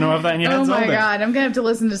have that in your head all day. Oh my god, I'm going to have to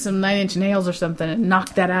listen to some 9 Inch Nails or something and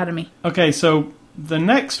knock that out of me. Okay, so the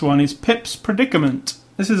next one is Pip's Predicament.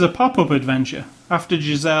 This is a pop-up adventure. After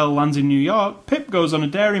Giselle lands in New York, Pip goes on a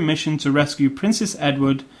daring mission to rescue Princess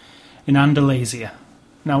Edward in Andalusia.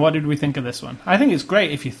 Now, what did we think of this one? I think it's great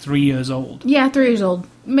if you're 3 years old. Yeah, 3 years old.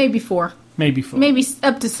 Maybe 4. Maybe 4. Maybe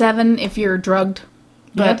up to 7 if you're drugged.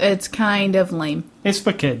 But it's kind of lame. It's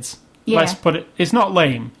for kids. Yeah. Let's put it... It's not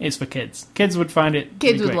lame. It's for kids. Kids would find it...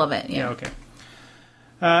 Kids would love it, yeah. Okay.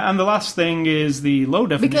 And the last thing is the low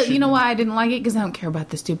definition. Because you know why I didn't like it? Because I don't care about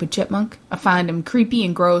the stupid chipmunk. I find him creepy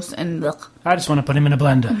and gross and ugh. I just want to put him in a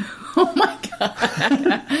blender. Oh my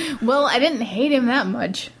god. Well, I didn't hate him that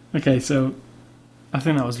much. Okay, so... I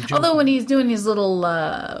think that was the joke. Although when he's doing his little...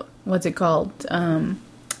 what's it called? When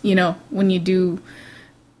you do...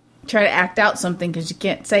 try to act out something because you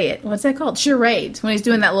can't say it. What's that called? Charades. When he's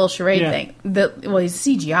doing that little charade thing. He's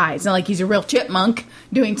CGI. It's not like he's a real chipmunk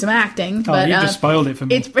doing some acting. Oh, you just spoiled it for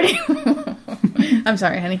me. It's pretty... I'm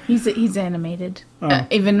sorry, honey. He's animated. Oh.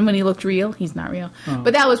 Even when he looked real, he's not real. Oh.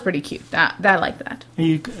 But that was pretty cute. I like that. Are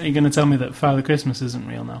you going to tell me that Father Christmas isn't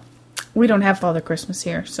real now? We don't have Father Christmas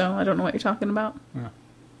here, so I don't know what you're talking about. Oh.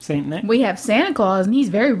 Saint Nick? We have Santa Claus, and he's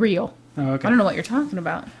very real. Oh, okay. I don't know what you're talking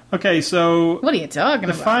about. Okay, so... What are you talking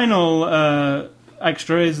about? The final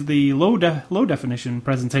extra is the low definition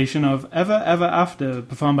presentation of Ever Ever After,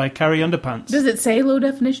 performed by Carrie Underpants. Does it say low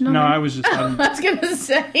definition on No, there? I was just... I was going to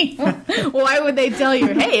say, why would they tell you,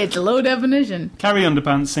 hey, it's low definition? Carrie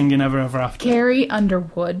Underpants singing Ever Ever After. Carrie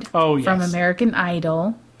Underwood. Oh, yes. From American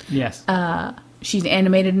Idol. Yes. She's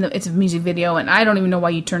animated it's a music video, and I don't even know why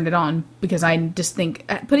you turned it on, because I just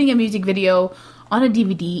think putting a music video on a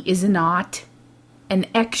DVD is not an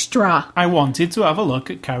extra. I wanted to have a look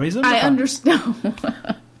at Carrie's Underpants. I understand.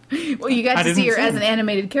 Well, you got to see her as an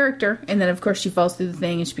animated character, and then, of course, she falls through the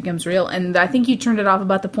thing and she becomes real. And I think you turned it off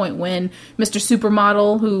about the point when Mr.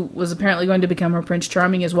 Supermodel, who was apparently going to become her Prince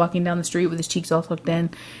Charming, is walking down the street with his cheeks all tucked in.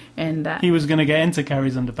 And he was going to get into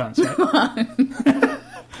Carrie's Underpants, right?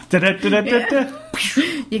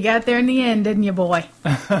 You got there in the end, didn't you, boy?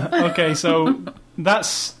 Okay, so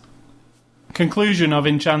that's conclusion of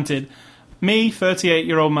Enchanted. Me,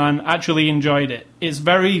 38-year-old man, actually enjoyed it. It's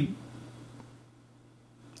very...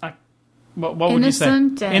 What would you say?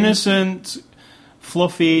 Innocent,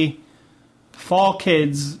 fluffy, for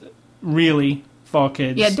kids, really, for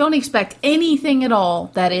kids. Yeah, don't expect anything at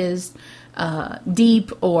all that is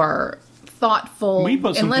deep or thoughtful,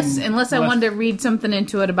 unless I wanted to read something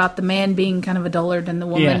into it about the man being kind of a dullard and the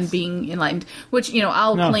woman being enlightened, which,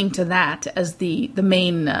 I'll cling to that as the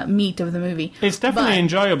main meat of the movie. It's definitely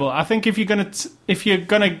enjoyable. I think if you're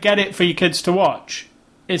gonna get it for your kids to watch,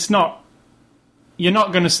 you're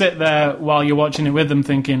not going to sit there while you're watching it with them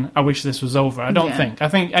thinking, I wish this was over. I don't think. I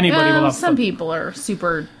think anybody will have some fun. People are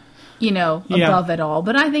super, above it all,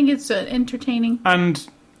 but I think it's entertaining. And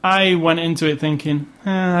I went into it thinking,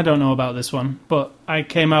 I don't know about this one, but I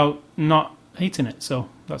came out not hating it, so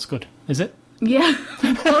that's good. Is it? Yeah.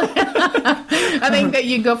 I think that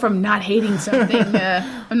you go from not hating something,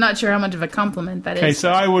 I'm not sure how much of a compliment that is. Okay,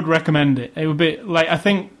 so I would recommend it. It would be, I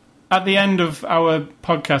think at the end of our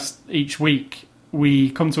podcast each week, we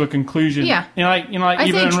come to a conclusion. Yeah.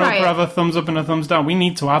 Either and Roper have a thumbs up and a thumbs down. We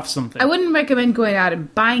need to have something. I wouldn't recommend going out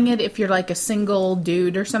and buying it if you're like a single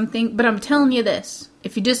dude or something, but I'm telling you this.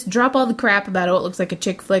 If you just drop all the crap about it looks like a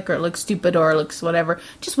chick flick or it looks stupid or it looks whatever,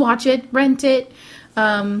 just watch it, rent it,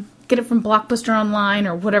 get it from Blockbuster online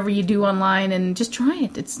or whatever you do online and just try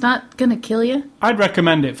it. It's not going to kill you. I'd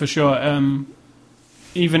recommend it for sure.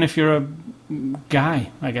 Even if you're a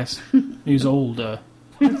guy, I guess, who's older.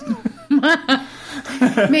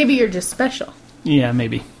 Maybe you're just special. Yeah,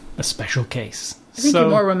 maybe. A special case. I think you're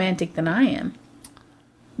more romantic than I am.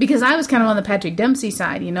 Because I was kind of on the Patrick Dempsey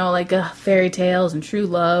side, like fairy tales and true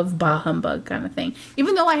love, bah humbug kind of thing.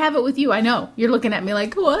 Even though I have it with you, I know. You're looking at me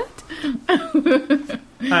like, what?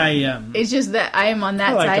 It's just that I am on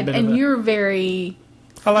that side, and you're very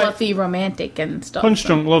fluffy, romantic and stuff. Punch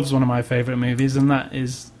Drunk Love's one of my favourite movies, and that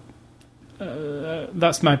is...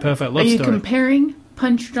 that's my perfect love story. Are you comparing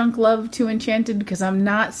Punch Drunk Love to Enchanted? Because I'm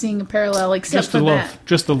not seeing a parallel except for that.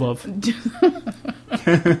 Just the love.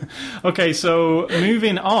 Okay, so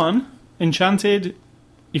moving on. Enchanted,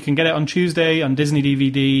 you can get it on Tuesday on Disney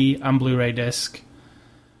DVD and Blu-ray disc.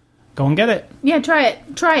 Go and get it. Yeah, try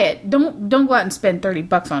it. Don't go out and spend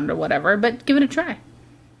 $30 on it or whatever, but give it a try.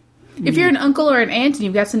 If you're an uncle or an aunt and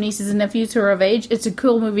you've got some nieces and nephews who are of age, it's a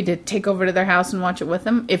cool movie to take over to their house and watch it with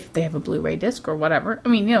them if they have a Blu-ray disc or whatever. I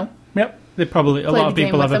mean, Yep. A lot of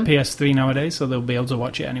people have a PS3 nowadays, so they'll be able to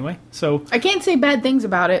watch it anyway. So I can't say bad things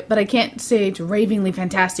about it, but I can't say it's ravingly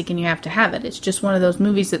fantastic and you have to have it. It's just one of those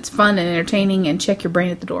movies that's fun and entertaining and check your brain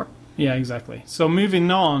at the door. Yeah, exactly. So moving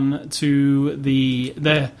on to the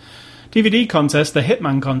DVD contest, the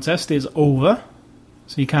Hitman contest is over,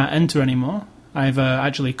 so you can't enter anymore. I've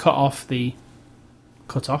actually cut off. What do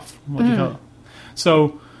you call it?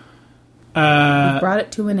 So we've brought it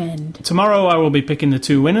to an end. Tomorrow I will be picking the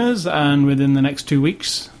 2 winners, and within the next 2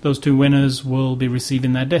 weeks, those 2 winners will be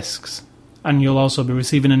receiving their discs. And you'll also be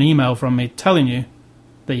receiving an email from me telling you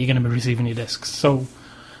that you're going to be receiving your discs. So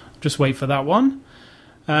just wait for that one.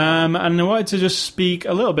 And I wanted to just speak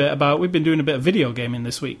a little bit about... We've been doing a bit of video gaming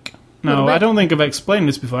this week. Now, I don't think I've explained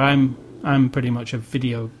this before. I'm pretty much a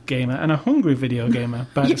video gamer and a hungry video gamer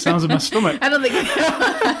by the sounds of my stomach. I don't think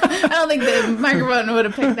the microphone would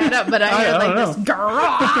have picked that up, but I heard this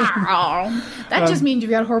growl. That just means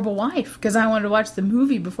you've got a horrible wife, because I wanted to watch the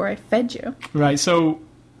movie before I fed you. Right, so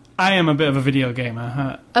I am a bit of a video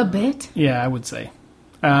gamer. A bit? Yeah, I would say.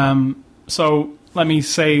 So let me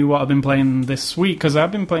say what I've been playing this week, because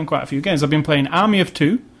I've been playing quite a few games. I've been playing Army of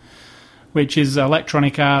Two, which is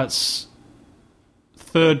Electronic Arts'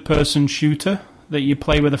 third-person shooter that you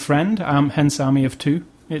play with a friend, hence Army of Two.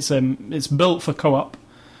 It's built for co-op.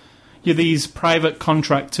 You're these private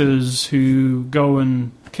contractors who go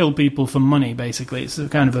and kill people for money, basically.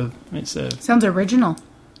 Sounds original.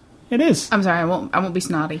 It is. I'm sorry, I won't be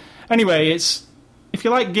snotty. Anyway, if you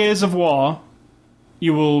like Gears of War,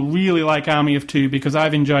 you will really like Army of Two, because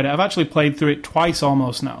I've enjoyed it. I've actually played through it twice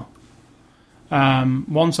almost now.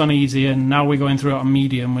 Once on easy, and now we're going through it on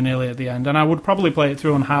medium. We're nearly at the end, and I would probably play it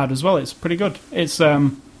through on hard as well. It's pretty good. It's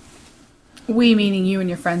we meaning you and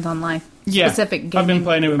your friends online. Yeah, specific gaming I've been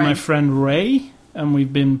playing it with my friend Ray, and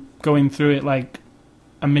we've been going through it like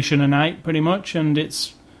a mission a night, pretty much, and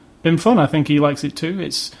it's been fun. I think he likes it too.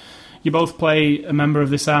 You both play a member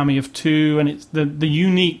of this Army of Two, and it's the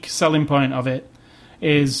unique selling point of it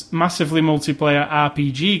is massively multiplayer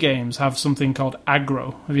RPG games have something called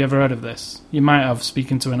aggro. Have you ever heard of this? You might have,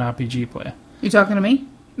 speaking to an RPG player. You talking to me?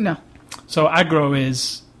 No. So aggro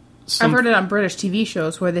is... I've heard it on British TV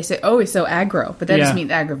shows where they say, oh, he's so aggro, but that just means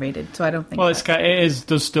aggravated, so I don't think... Well, it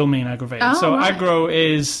does still mean aggravated. Right. Aggro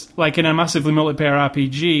is, like in a massively multiplayer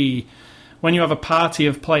RPG, when you have a party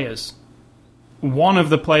of players, if one of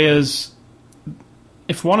the players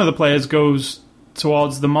goes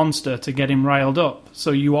towards the monster to get him riled up,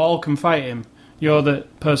 so you all can fight him. You're the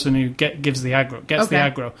person who gets the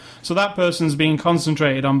aggro. So that person's being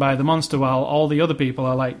concentrated on by the monster while all the other people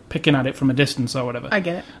are like picking at it from a distance or whatever. I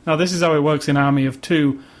get it. Now this is how it works in Army of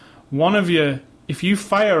Two. One of you, if you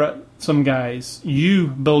fire at some guys, you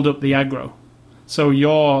build up the aggro. So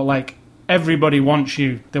you're like, everybody wants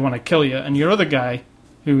you, they want to kill you, and your other guy,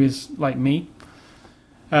 who is like me,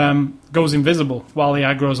 goes invisible while the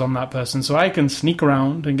aggro's on that person, so I can sneak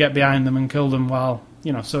around and get behind them and kill them while,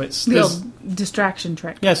 so it's... The old distraction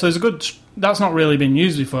trick. Yeah, so it's a good... That's not really been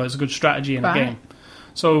used before. It's a good strategy in a game.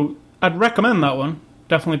 So I'd recommend that one.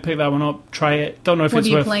 Definitely pick that one up. Try it. Don't know if it's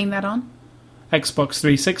worth... What are you playing that on? Xbox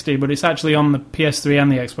 360, but it's actually on the PS3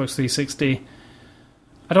 and the Xbox 360.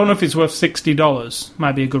 I don't know if it's worth $60.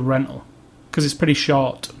 Might be a good rental, because it's pretty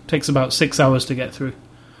short. It takes about 6 hours to get through.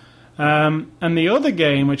 And the other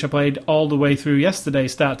game, which I played all the way through yesterday,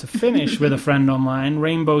 start to finish with a friend online,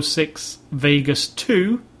 Rainbow Six Vegas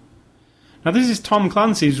 2. Now, this is Tom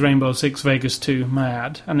Clancy's Rainbow Six Vegas 2, may I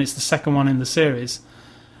add, and it's the second one in the series.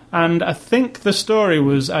 And I think the story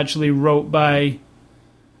was actually wrote by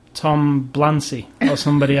Tom Blancy or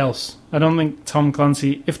somebody else. I don't think Tom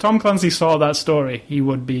Clancy... If Tom Clancy saw that story, he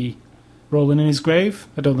would be rolling in his grave.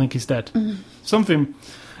 I don't think he's dead. Something...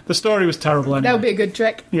 The story was terrible anyway. That would be a good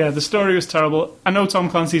trick. Yeah, the story was terrible. I know Tom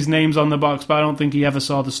Clancy's name's on the box, but I don't think he ever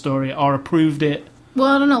saw the story or approved it.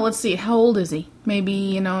 Well, I don't know. Let's see. How old is he?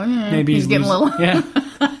 Maybe, maybe he's getting a little... Yeah.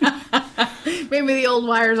 Maybe the old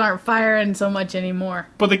wires aren't firing so much anymore.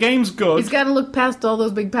 But the game's good. He's got to look past all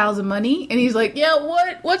those big piles of money, and he's like, yeah,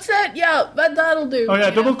 what's that? Yeah, that'll do. Oh,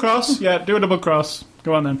 yeah, double cross. Yeah, do a double cross.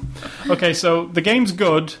 Go on then. Okay, so the game's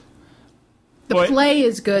good. The play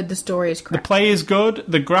is good, the story is crap. The play is good,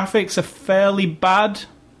 the graphics are fairly bad.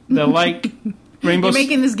 They're like Rainbow... You're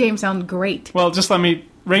making this game sound great. Well, just let me...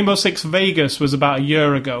 Rainbow Six Vegas was about a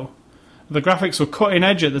year ago. The graphics were cutting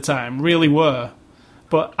edge at the time, really were.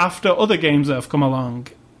 But after other games that have come along,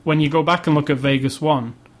 when you go back and look at Vegas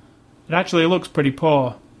 1, it actually looks pretty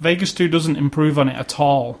poor. Vegas 2 doesn't improve on it at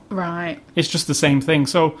all. Right. It's just the same thing.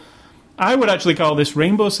 So I would actually call this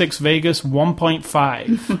Rainbow Six Vegas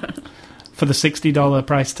 1.5 for the $60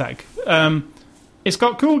 price tag. It's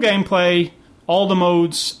got cool gameplay, all the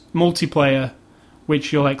modes, multiplayer,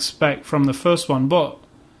 which you'll expect from the first one, but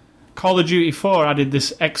Call of Duty 4 added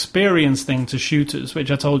this experience thing to shooters, which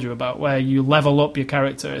I told you about, where you level up your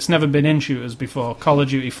character. It's never been in shooters before. Call of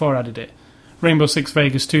Duty 4 added it. Rainbow Six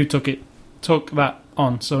Vegas 2 took that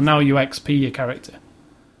on, so now you XP your character.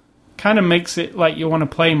 Kind of makes it like you want to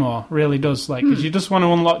play more, really does. Like, because you just want to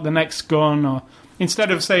unlock the next gun, or instead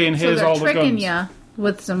of saying, here's all the guns. So they're tricking you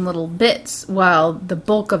with some little bits, while the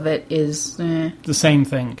bulk of it is... the same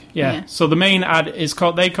thing, yeah. So the main ad is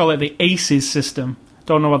called... They call it the ACES system.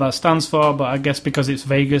 Don't know what that stands for, but I guess because it's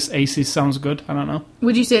Vegas, ACES sounds good. I don't know.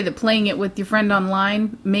 Would you say that playing it with your friend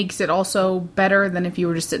online makes it also better than if you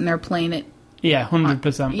were just sitting there playing it? Yeah,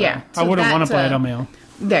 100%. Yeah. So I wouldn't want to play it on my own.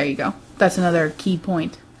 There you go. That's another key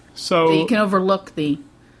point. So that you can overlook the...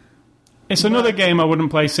 It's another game I wouldn't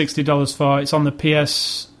play $60 for. It's on the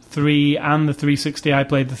PS3 and the 360. I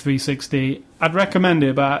played the 360. I'd recommend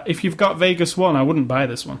it, but if you've got Vegas 1, I wouldn't buy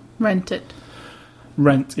this one. Rent it.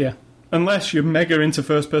 Rent, yeah. Unless you're mega into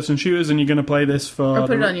first-person shooters and you're going to play this for... Or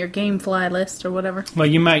put it on your GameFly list or whatever. Well,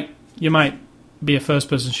 you might be a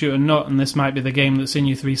first-person shooter nut, and this might be the game that's in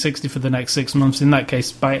your 360 for the next 6 months. In that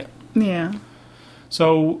case, buy it. Yeah.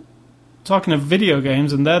 So, talking of video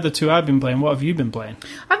games, and they're the two I've been playing, what have you been playing?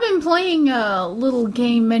 I've been playing a little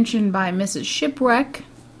game mentioned by Mrs. Shipwreck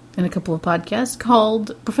in a couple of podcasts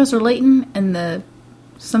called Professor Layton and the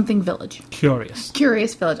something village. Curious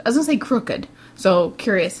Village. I was going to say Crooked. So,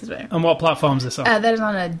 Curious is better. And what platform is this on? That is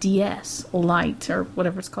on a DS Lite, or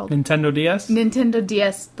whatever it's called. Nintendo DS? Nintendo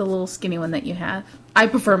DS, the little skinny one that you have. I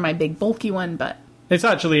prefer my big, bulky one, but... It's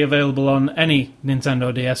actually available on any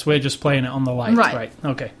Nintendo DS. We're just playing it on the Lite. Right.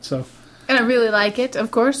 Okay, so... And I really like it, of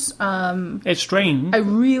course. It's strange. I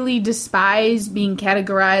really despise being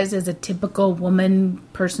categorized as a typical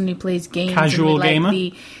person who plays games. Casual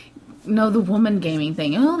gamer? No, the woman gaming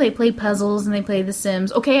thing. Oh, they play puzzles and they play The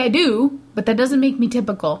Sims. Okay, I do, but that doesn't make me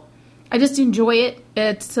typical. I just enjoy it.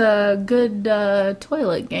 It's a good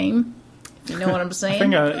toilet game, if you know what I'm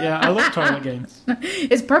saying. I love toilet games.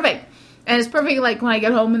 It's perfect. And it's perfect like when I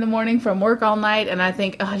get home in the morning from work all night and I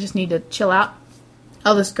think, I just need to chill out.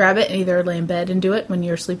 I'll just grab it and either lay in bed and do it when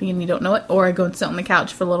you're sleeping and you don't know it, or I go and sit on the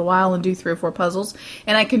couch for a little while and do 3 or 4 puzzles.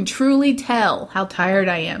 And I can truly tell how tired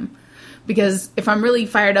I am. Because if I'm really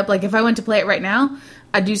fired up, like if I went to play it right now,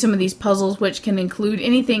 I'd do some of these puzzles, which can include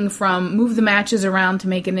anything from move the matches around to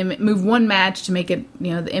make move one match to make it,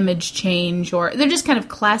 the image change, or they're just kind of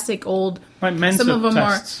classic old. Like Mensa some of them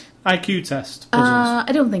tests. IQ test puzzles.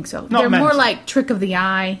 I don't think so. They're more like trick of the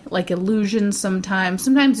eye, like illusions sometimes.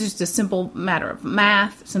 Sometimes it's just a simple matter of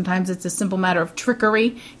math. Sometimes it's a simple matter of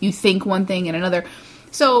trickery. You think one thing and another.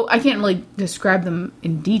 So I can't really describe them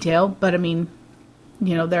in detail, but I mean...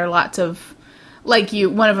 there are lots of,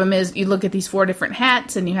 one of them is, you look at these 4 different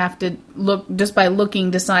hats, and you have to just by looking,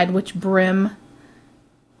 decide which brim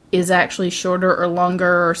is actually shorter or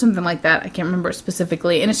longer, or something like that. I can't remember it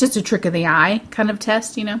specifically. And it's just a trick of the eye kind of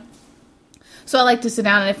test, So I like to sit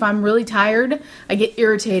down, and if I'm really tired, I get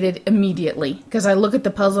irritated immediately. Because I look at the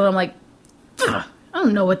puzzle, and I'm like, I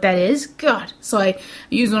don't know what that is. God. So I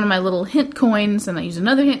use one of my little hint coins, and I use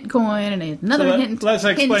another hint coin, and I use another let's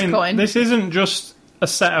explain. Coin. This isn't just a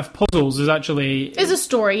set of puzzles. It's a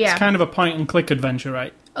story, yeah. It's kind of a point-and-click adventure,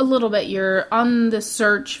 right? A little bit. You're on the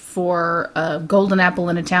search for a golden apple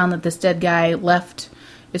in a town that this dead guy left.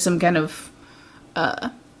 Is some kind of...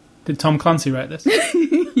 Did Tom Clancy write this?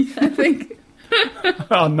 Yeah, I think...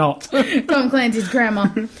 Oh, not. Tom Clancy's grandma.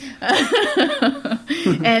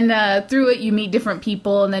 And through it, you meet different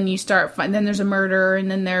people, and then you start... then there's a murder, and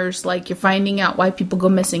then there's, you're finding out why people go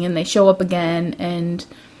missing, and they show up again, and...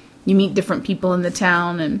 You meet different people in the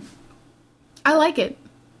town, and I like it.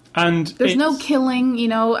 And there's no killing,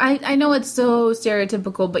 I know it's so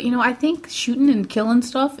stereotypical, but, I think shooting and killing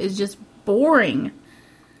stuff is just boring.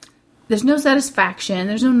 There's no satisfaction.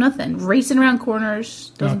 There's no nothing. Racing around corners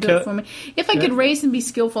doesn't do it for me. If I could race and be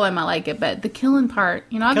skillful, I might like it. But the killing part,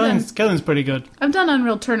 killing's pretty good. I've done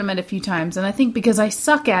Unreal Tournament a few times, and I think because I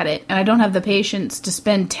suck at it and I don't have the patience to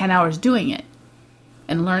spend 10 hours doing it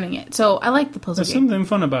and learning it, so I like the puzzle. There's something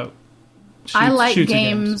fun about. I like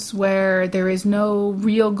games where there is no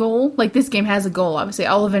real goal. Like, this game has a goal, obviously.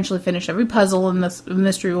 I'll eventually finish every puzzle and the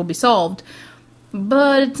mystery will be solved.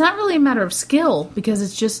 But it's not really a matter of skill, because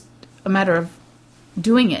it's just a matter of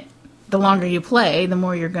doing it. The longer you play, the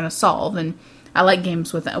more you're going to solve. And I like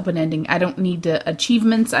games with an open ending. I don't need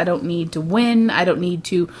achievements. I don't need to win. I don't need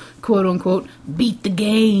to, quote-unquote, beat the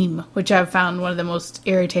game, which I've found one of the most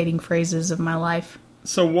irritating phrases of my life.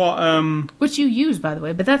 So what, Which you use, by the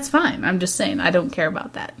way, but that's fine. I'm just saying, I don't care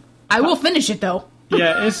about that. I will finish it, though.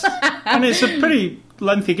 Yeah, it's a pretty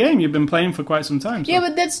lengthy game. You've been playing for quite some time. So. Yeah,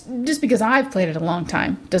 but that's just because I've played it a long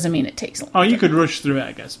time. Doesn't mean it takes long. Oh, you could rush through it,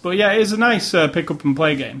 I guess. But yeah, it's a nice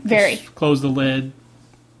pick-up-and-play game. Very. Just close the lid,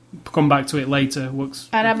 come back to it later.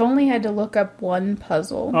 And I've only had to look up one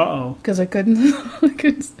puzzle. Uh-oh. Because I couldn't...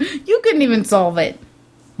 You couldn't even solve it.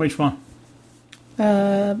 Which one?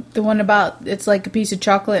 The one about, it's like a piece of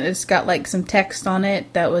chocolate and it's got like some text on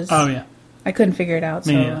it that was... Oh, yeah. I couldn't figure it out,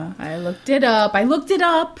 so I looked it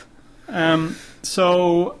up.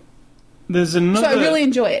 So, there's another... So I really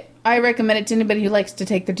enjoy it. I recommend it to anybody who likes to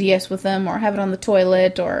take their DS with them or have it on the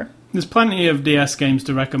toilet or... There's plenty of DS games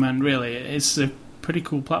to recommend, really. It's a pretty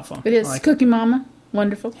cool platform. It is. Like Cookie Mama.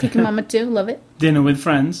 Wonderful. Cookie Mama 2. Love it. Dinner with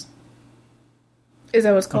Friends. Is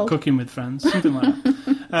that what it's called? Or Cooking with Friends. Something like that.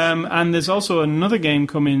 And there's also another game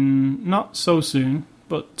coming not so soon,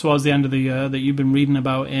 but towards the end of the year that you've been reading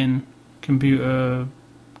about in computer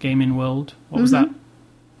gaming world. What was that?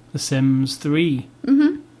 The Sims 3.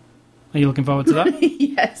 Mm-hmm. Are you looking forward to that?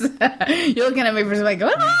 Yes. You're looking at me for like,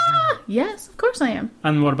 yes, of course I am.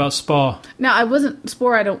 And what about Spore? No,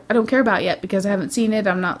 Spore I don't care about yet because I haven't seen it.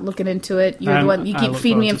 I'm not looking into it. You're the one, you keep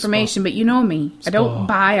feeding me information, but you know me. Spore. I don't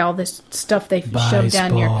buy all this stuff they shove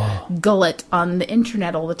down your gullet on the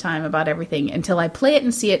internet all the time about everything until I play it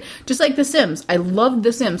and see it. Just like The Sims. I loved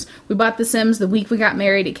The Sims. We bought The Sims the week we got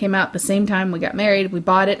married. It came out the same time we got married. We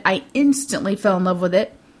bought it. I instantly fell in love with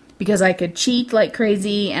it. Because I could cheat like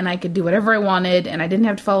crazy, and I could do whatever I wanted, and I didn't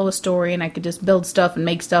have to follow a story, and I could just build stuff and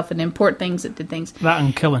make stuff and import things that did things. That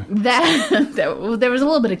and killing. There was a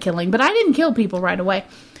little bit of killing, but I didn't kill people right away.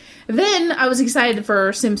 Then I was excited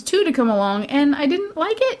for Sims 2 to come along, and I didn't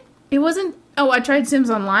like it. It wasn't... Oh, I tried Sims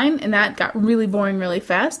Online, and that got really boring really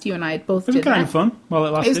fast. You and I both did that. It was kind of fun while it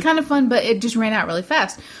lasted. It was kind of fun, but it just ran out really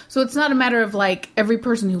fast. So it's not a matter of, like, every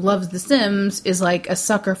person who loves The Sims is, like, a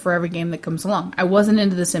sucker for every game that comes along. I wasn't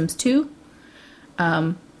into The Sims 2.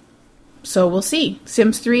 So we'll see.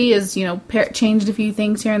 Sims 3 is, changed a few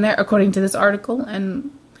things here and there, according to this article,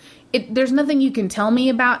 and... There's nothing you can tell me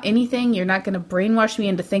about anything. You're not going to brainwash me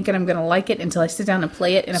into thinking I'm going to like it until I sit down and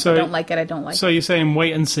play it. And if I don't like it, I don't like it. So you're saying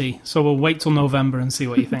wait and see. So we'll wait till November and see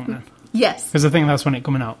what you think then. Yes. Because I think that's when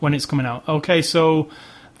it's coming out. Okay, so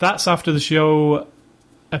that's After the Show,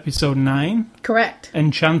 episode 9. Correct.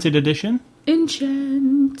 Enchanted edition.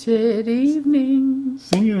 Enchanted evenings.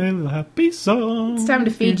 Sing a little happy song. It's time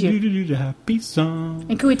to feed you. Happy song.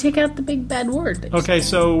 And can we take out the big bad word? Okay,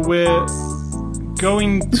 so we're...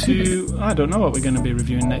 going to... I don't know what we're going to be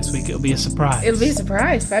reviewing next week. It'll be a surprise. It'll be a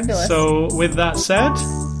surprise. Fabulous. So, with that said...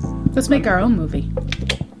 Let's make our own movie.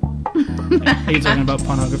 Are you talking about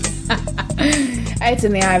pornography? It's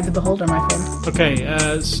in the eye of the beholder, my friend.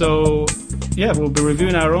 Okay, so... Yeah, we'll be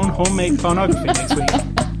reviewing our own homemade pornography next week.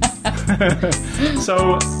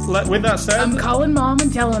 So, with that said... I'm calling Mom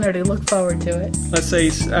and telling her to look forward to it.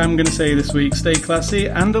 I'm going to say this week, stay classy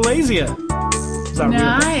and Alasia.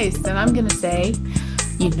 Nice. Then I'm going to say,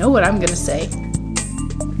 you know what I'm going to say.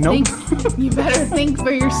 Nope. You better think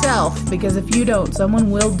for yourself, because if you don't,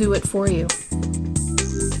 someone will do it for you.